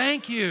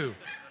 Thank you.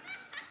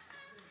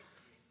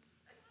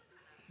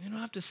 You don't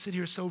have to sit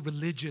here so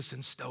religious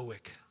and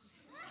stoic.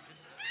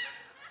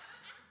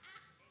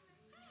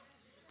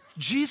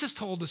 Jesus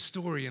told a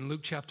story in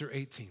Luke chapter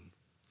 18,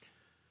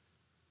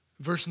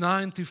 verse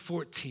 9 through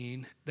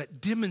 14, that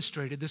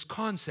demonstrated this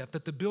concept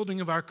that the building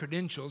of our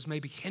credentials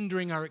may be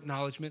hindering our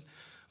acknowledgement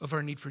of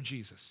our need for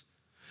Jesus.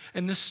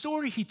 And the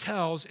story he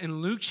tells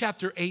in Luke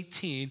chapter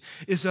 18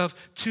 is of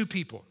two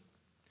people.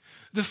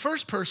 The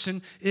first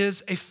person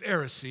is a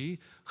Pharisee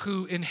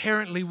who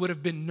inherently would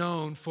have been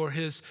known for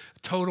his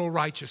total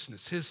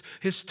righteousness,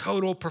 his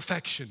total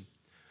perfection.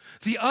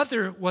 The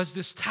other was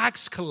this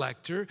tax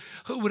collector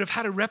who would have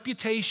had a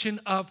reputation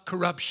of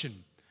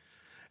corruption.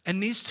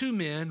 And these two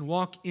men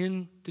walk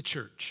into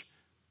church.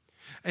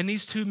 And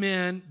these two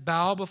men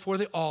bow before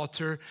the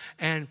altar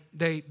and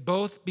they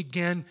both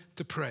begin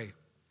to pray.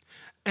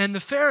 And the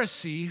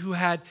Pharisee who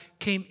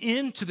came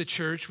into the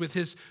church with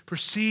his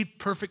perceived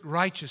perfect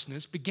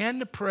righteousness began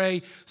to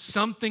pray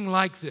something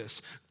like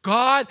this: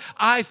 God,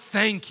 I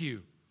thank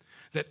you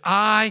that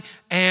I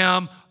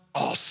am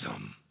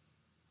awesome.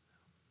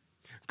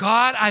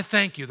 God, I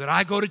thank you that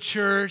I go to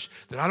church,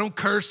 that I don't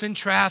curse in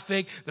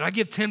traffic, that I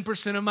give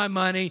 10% of my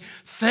money.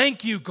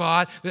 Thank you,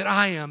 God, that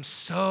I am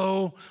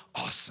so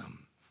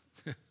awesome.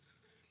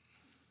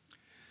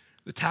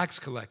 The tax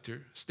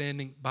collector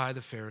standing by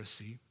the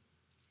Pharisee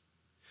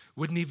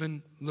wouldn't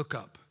even look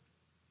up.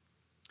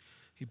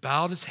 He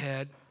bowed his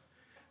head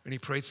and he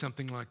prayed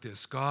something like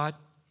this: God,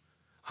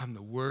 I'm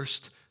the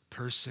worst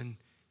person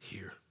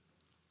here.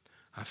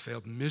 I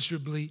failed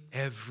miserably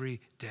every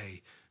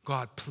day.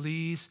 God,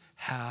 please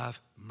have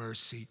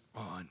mercy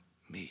on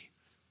me.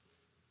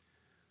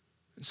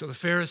 And so the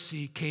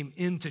Pharisee came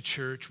into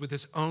church with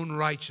his own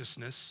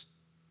righteousness.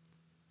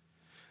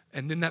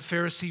 And then that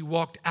Pharisee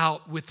walked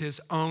out with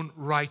his own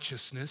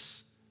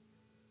righteousness.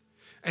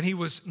 And he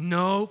was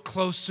no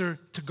closer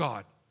to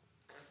God.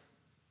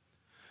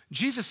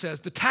 Jesus says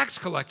the tax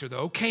collector,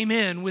 though, came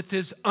in with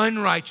his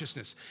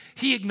unrighteousness.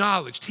 He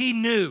acknowledged, he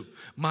knew,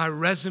 my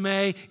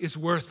resume is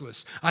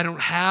worthless. I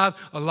don't have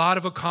a lot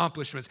of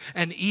accomplishments.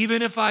 And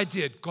even if I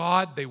did,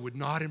 God, they would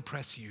not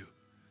impress you.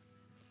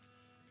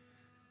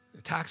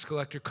 The tax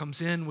collector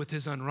comes in with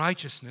his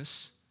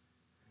unrighteousness,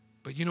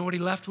 but you know what he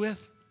left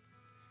with?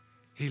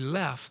 He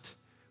left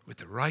with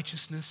the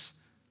righteousness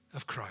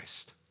of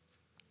Christ.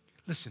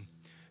 Listen,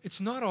 it's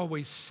not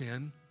always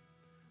sin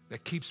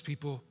that keeps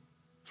people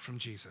from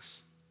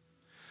Jesus.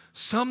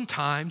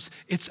 Sometimes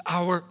it's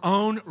our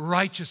own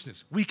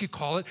righteousness. We could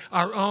call it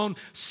our own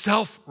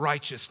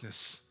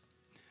self-righteousness.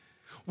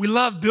 We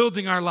love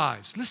building our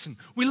lives. Listen,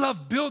 we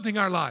love building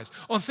our lives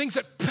on things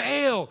that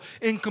pale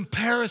in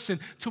comparison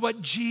to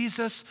what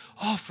Jesus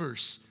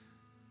offers.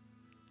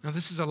 Now,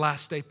 this is a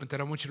last statement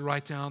that I want you to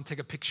write down, take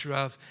a picture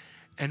of,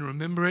 and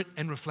remember it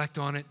and reflect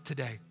on it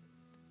today.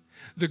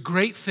 The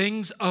great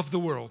things of the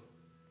world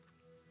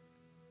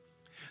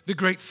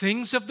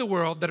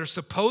that are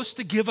supposed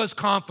to give us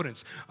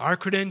confidence, our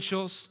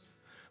credentials,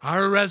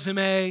 our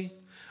resume,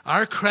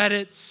 our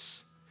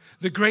credits,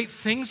 the great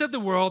things of the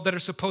world that are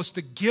supposed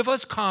to give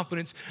us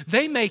confidence,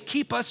 they may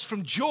keep us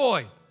from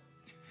joy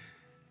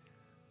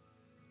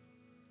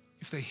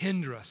if they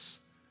hinder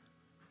us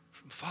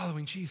from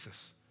following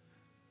Jesus.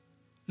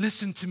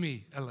 Listen to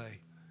me, LA.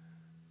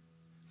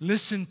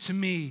 Listen to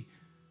me,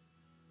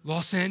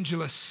 Los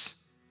Angeles.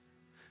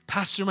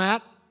 Pastor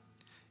Matt,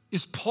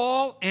 is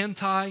Paul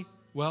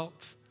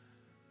anti-wealth?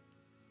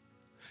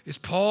 Is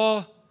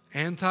Paul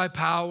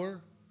anti-power?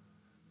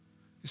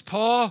 Is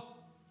Paul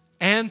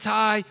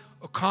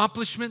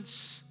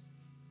anti-accomplishments?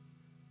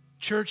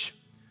 Church,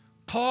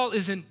 Paul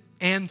isn't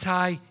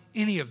anti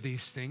any of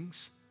these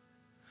things.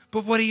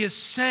 But what he is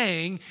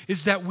saying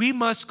is that we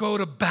must go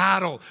to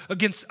battle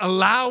against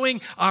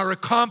allowing our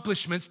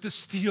accomplishments to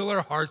steal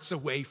our hearts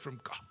away from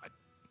God.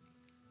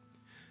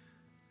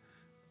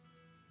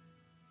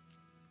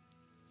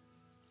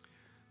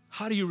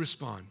 How do you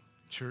respond,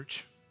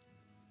 church,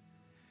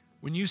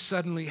 when you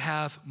suddenly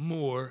have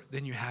more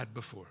than you had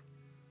before?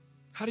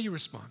 How do you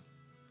respond?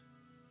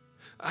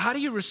 How do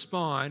you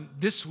respond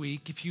this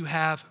week if you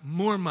have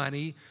more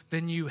money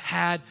than you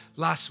had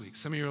last week?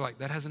 Some of you are like,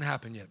 that hasn't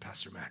happened yet,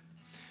 Pastor Matt.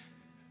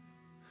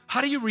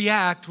 How do you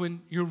react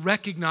when you're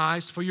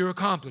recognized for your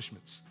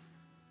accomplishments?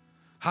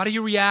 How do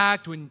you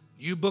react when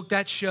you book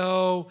that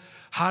show?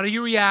 How do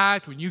you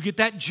react when you get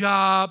that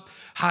job?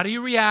 How do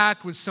you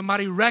react when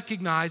somebody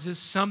recognizes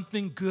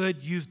something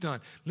good you've done?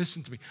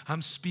 Listen to me.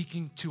 I'm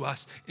speaking to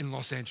us in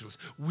Los Angeles.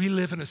 We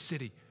live in a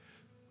city.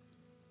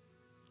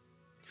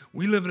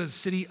 We live in a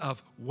city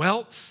of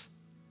wealth.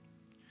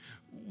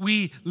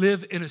 We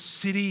live in a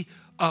city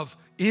of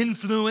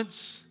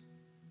influence.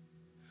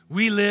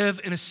 We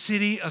live in a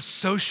city of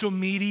social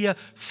media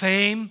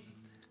fame.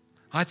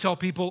 I tell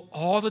people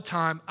all the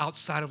time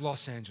outside of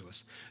Los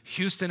Angeles,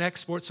 Houston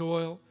exports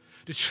oil,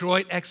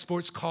 Detroit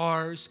exports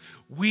cars.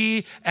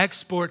 We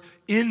export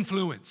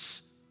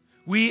influence.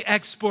 We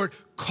export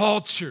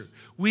culture.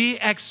 We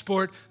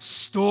export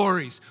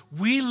stories.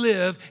 We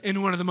live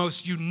in one of the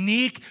most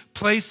unique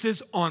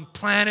places on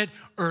planet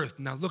Earth.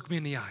 Now look me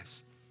in the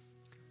eyes.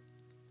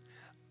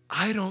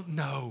 I don't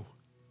know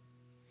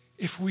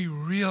if we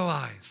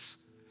realize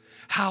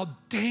how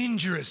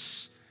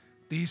dangerous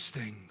these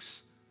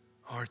things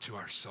are to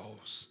our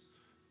souls.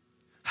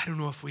 I don't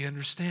know if we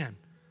understand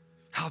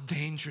how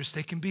dangerous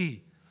they can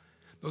be.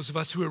 Those of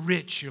us who are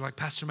rich, you're like,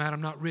 Pastor Matt,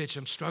 I'm not rich.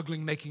 I'm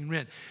struggling making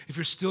rent. If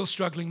you're still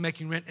struggling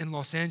making rent in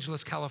Los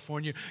Angeles,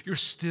 California, you're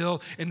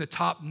still in the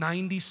top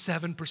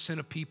 97%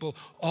 of people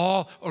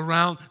all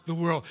around the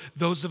world.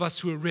 Those of us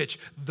who are rich,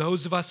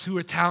 those of us who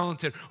are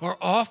talented, are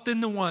often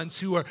the ones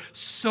who have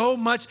so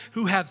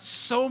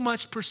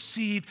much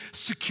perceived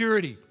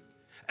security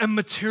and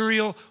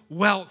material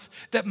wealth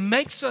that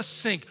makes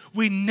us think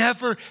we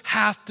never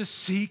have to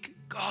seek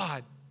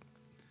God.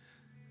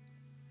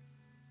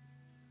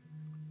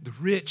 The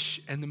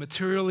rich and the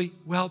materially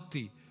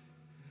wealthy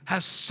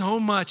have so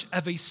much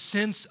of a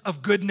sense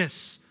of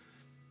goodness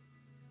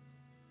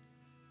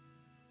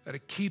that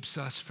it keeps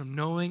us from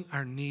knowing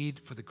our need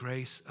for the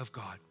grace of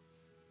God.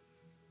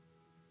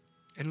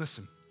 And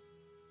listen,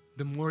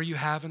 the more you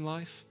have in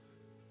life,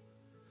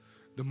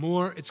 the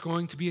more it's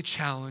going to be a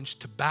challenge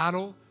to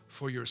battle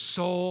for your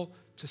soul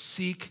to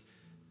seek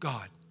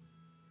God.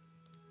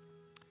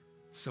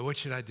 So what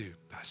should I do,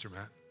 Pastor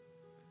Matt?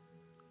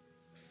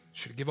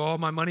 Should I give all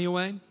my money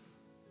away?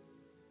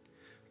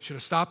 Should I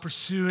stop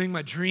pursuing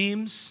my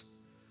dreams?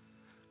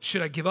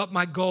 Should I give up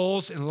my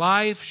goals in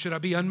life? Should I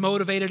be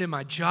unmotivated in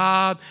my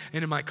job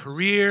and in my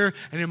career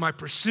and in my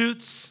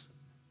pursuits?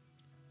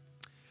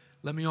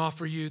 Let me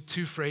offer you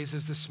two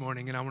phrases this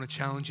morning, and I want to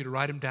challenge you to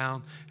write them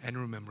down and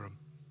remember them.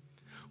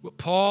 What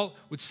Paul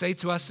would say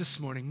to us this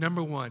morning,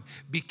 number one,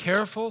 be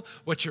careful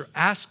what you're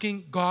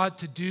asking God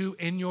to do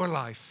in your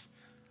life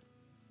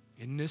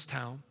in this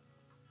town.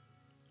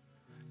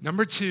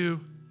 Number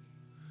two,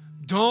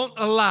 don't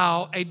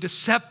allow a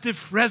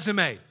deceptive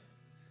resume.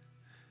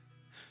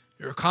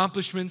 Your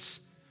accomplishments,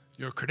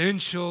 your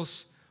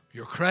credentials,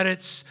 your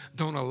credits,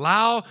 don't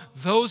allow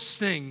those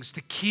things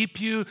to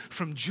keep you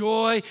from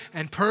joy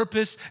and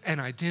purpose and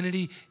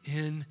identity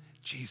in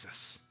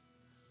Jesus.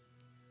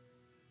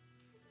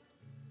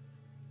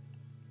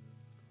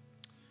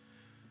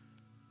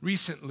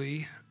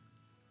 Recently,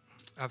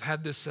 I've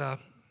had this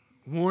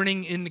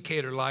warning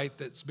indicator light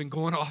that's been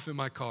going off in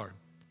my car.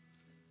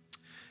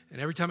 And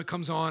every time it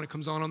comes on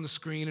the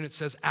screen and it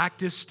says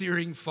active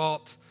steering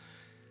fault.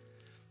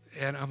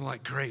 And I'm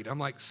like, great. I'm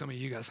like some of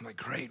you guys. I'm like,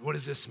 great. What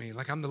does this mean?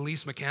 Like, I'm the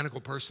least mechanical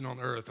person on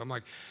earth. I'm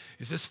like,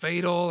 is this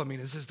fatal? I mean,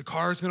 is this the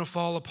car's going to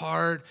fall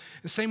apart?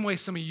 The same way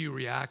some of you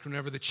react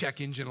whenever the check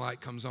engine light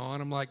comes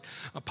on. I'm like,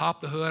 I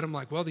pop the hood. I'm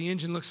like, well, the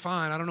engine looks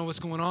fine. I don't know what's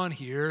going on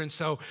here. And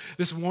so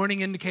this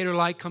warning indicator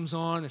light comes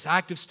on. This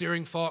active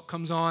steering fault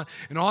comes on.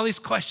 And all these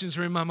questions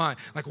are in my mind.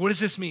 Like, what does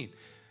this mean?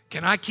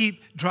 Can I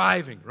keep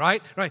driving,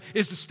 right? Right?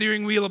 Is the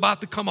steering wheel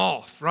about to come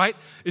off, right?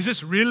 Is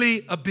this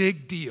really a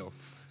big deal?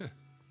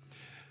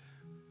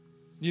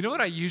 You know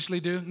what I usually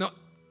do? No,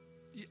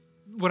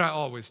 what I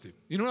always do.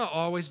 You know what I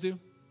always do?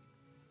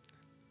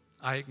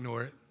 I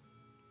ignore it.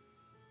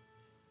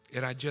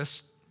 And I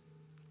just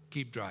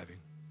keep driving.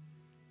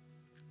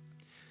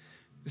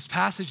 This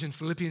passage in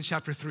Philippians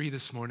chapter 3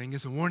 this morning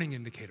is a warning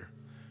indicator.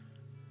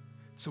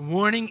 It's a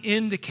warning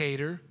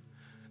indicator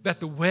that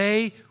the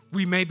way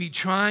we may be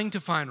trying to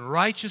find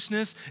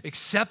righteousness,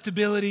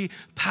 acceptability,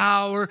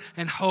 power,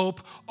 and hope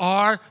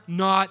are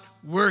not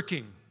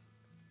working.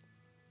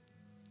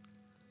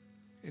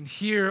 And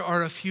here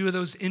are a few of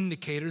those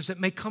indicators that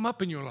may come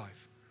up in your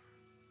life.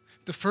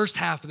 The first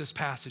half of this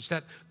passage,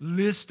 that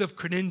list of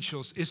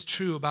credentials is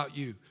true about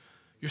you.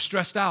 You're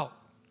stressed out.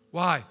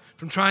 Why?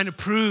 From trying to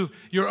prove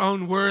your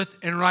own worth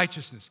and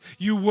righteousness.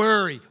 You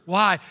worry.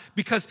 Why?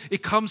 Because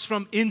it comes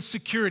from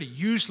insecurity,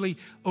 usually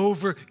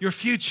over your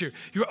future.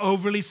 You're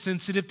overly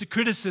sensitive to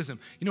criticism.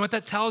 You know what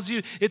that tells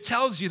you? It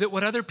tells you that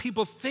what other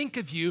people think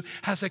of you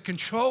has a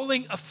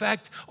controlling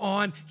effect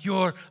on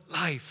your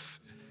life.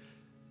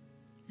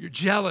 You're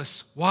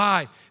jealous.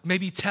 Why?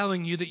 Maybe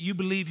telling you that you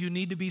believe you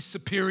need to be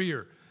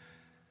superior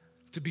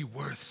to be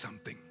worth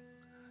something.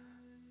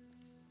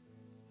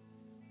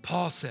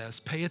 Paul says,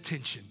 pay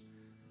attention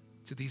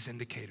to these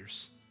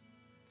indicators.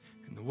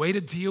 And the way to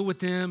deal with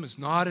them is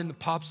not in the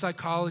pop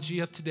psychology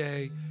of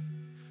today.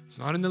 It's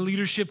not in the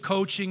leadership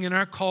coaching in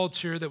our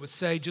culture that would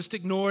say, just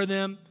ignore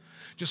them,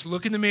 just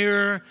look in the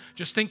mirror,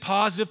 just think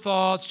positive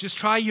thoughts, just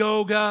try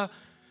yoga.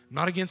 I'm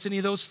not against any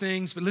of those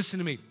things, but listen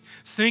to me.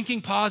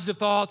 Thinking positive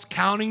thoughts,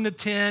 counting to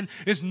 10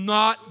 is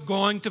not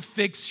going to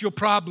fix your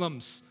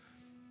problems.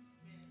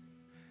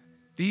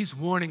 These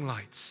warning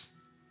lights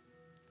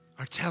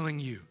are telling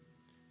you,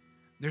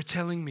 they're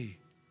telling me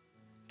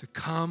to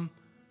come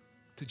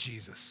to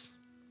Jesus.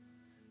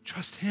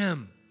 Trust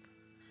Him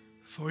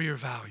for your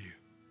value.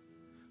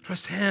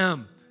 Trust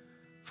Him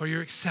for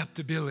your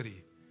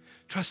acceptability.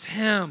 Trust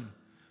Him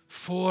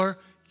for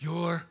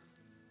your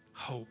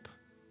hope.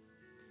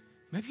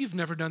 Maybe you've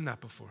never done that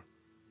before.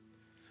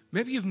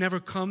 Maybe you've never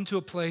come to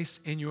a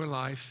place in your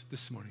life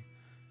this morning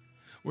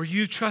where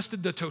you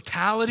trusted the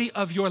totality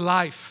of your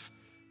life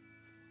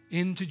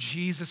into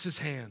Jesus'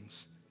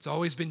 hands. It's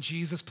always been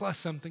Jesus plus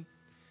something.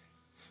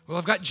 Well,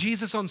 I've got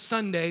Jesus on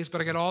Sundays,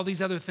 but I got all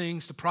these other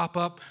things to prop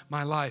up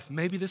my life.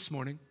 Maybe this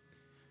morning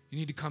you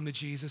need to come to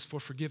Jesus for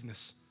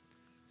forgiveness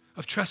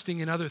of trusting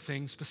in other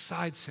things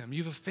besides Him.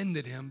 You've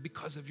offended Him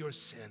because of your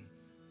sin.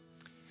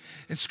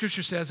 And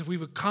Scripture says if we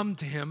would come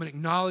to Him and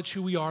acknowledge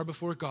who we are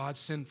before God,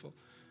 sinful,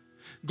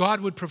 God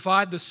would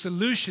provide the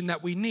solution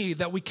that we need,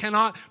 that we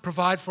cannot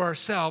provide for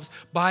ourselves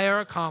by our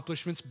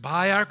accomplishments,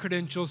 by our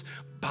credentials,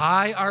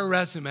 by our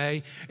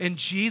resume. And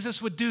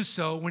Jesus would do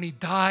so when He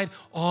died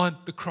on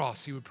the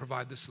cross. He would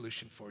provide the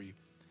solution for you.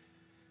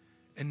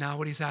 And now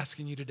what He's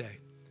asking you today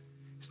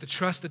is to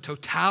trust the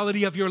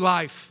totality of your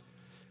life,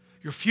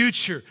 your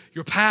future,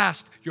 your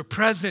past, your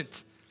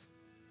present,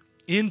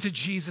 into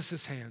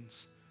Jesus'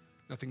 hands.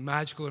 Nothing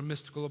magical or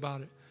mystical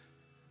about it.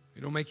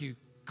 It don't make you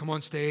come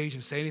on stage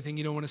and say anything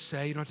you don't want to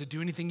say. You don't have to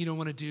do anything you don't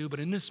want to do. But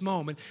in this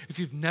moment, if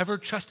you've never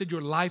trusted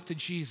your life to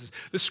Jesus,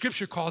 the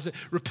Scripture calls it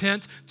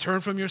repent, turn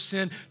from your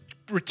sin,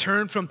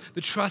 return from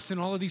the trust in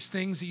all of these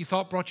things that you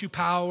thought brought you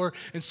power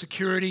and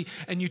security,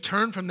 and you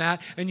turn from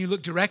that and you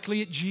look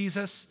directly at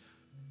Jesus.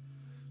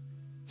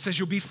 It says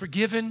you'll be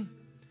forgiven.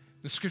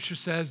 The Scripture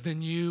says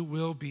then you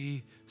will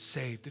be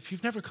saved. If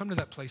you've never come to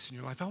that place in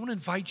your life, I want to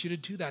invite you to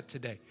do that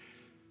today.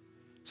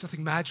 It's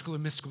nothing magical or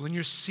mystical. In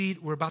your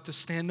seat, we're about to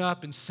stand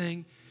up and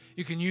sing.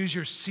 You can use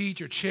your seat,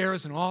 your chair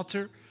as an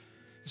altar.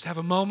 Just have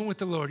a moment with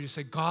the Lord. You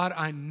say, God,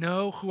 I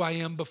know who I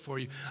am before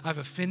you. I've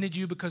offended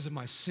you because of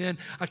my sin.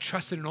 I've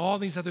trusted in all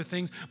these other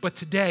things. But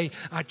today,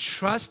 I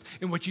trust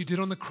in what you did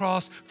on the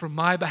cross for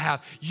my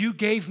behalf. You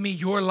gave me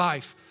your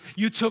life.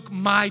 You took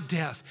my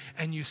death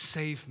and you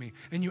saved me.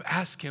 And you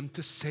ask Him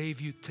to save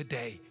you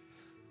today.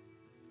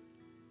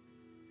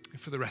 And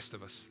for the rest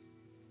of us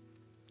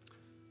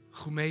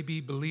who may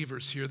be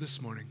believers here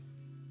this morning,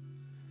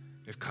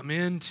 they've come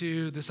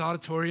into this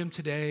auditorium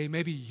today,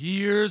 maybe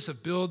years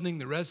of building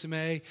the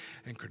resume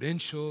and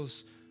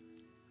credentials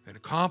and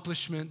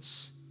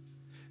accomplishments,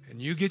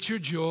 and you get your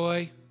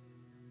joy,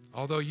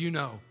 although you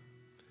know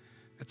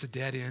it's a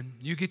dead end.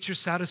 You get your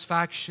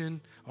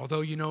satisfaction,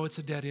 although you know it's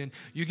a dead end.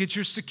 You get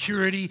your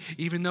security,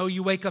 even though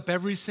you wake up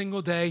every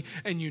single day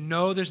and you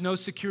know there's no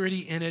security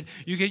in it.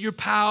 You get your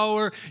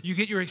power. You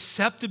get your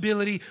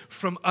acceptability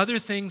from other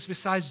things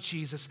besides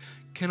Jesus.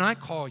 Can I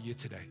call you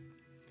today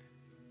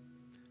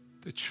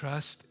to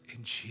trust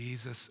in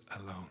Jesus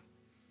alone?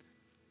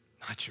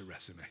 Not your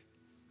resume,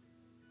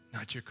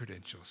 not your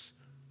credentials.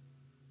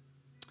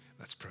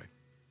 Let's pray.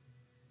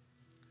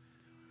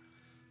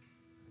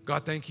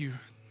 God, thank you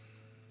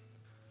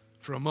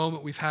for a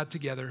moment we've had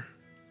together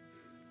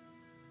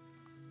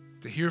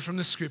to hear from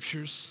the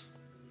Scriptures,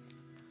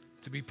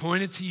 to be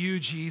pointed to you,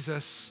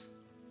 Jesus.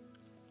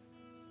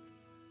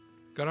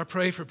 God, I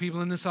pray for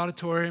people in this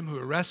auditorium who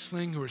are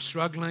wrestling, who are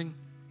struggling.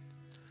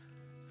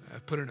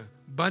 I've put an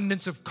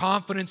abundance of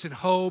confidence and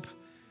hope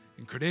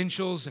in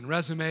credentials and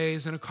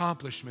resumes and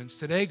accomplishments.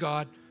 Today,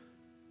 God,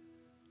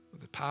 with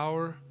the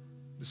power,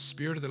 the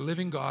Spirit of the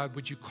living God,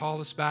 would you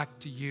call us back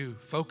to you?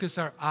 Focus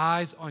our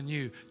eyes on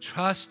you.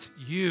 Trust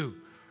you.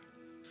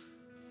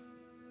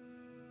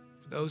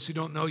 Those who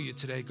don't know you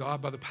today,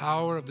 God, by the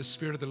power of the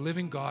Spirit of the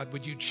living God,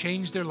 would you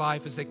change their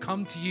life as they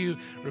come to you,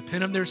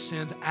 repent of their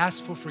sins,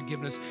 ask for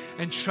forgiveness,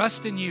 and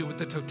trust in you with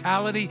the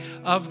totality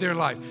of their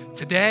life,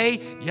 today,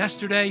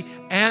 yesterday,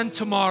 and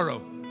tomorrow.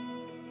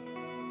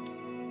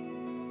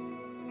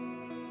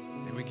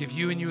 And we give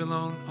you and you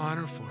alone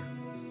honor for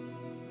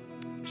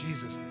it. In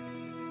Jesus' name.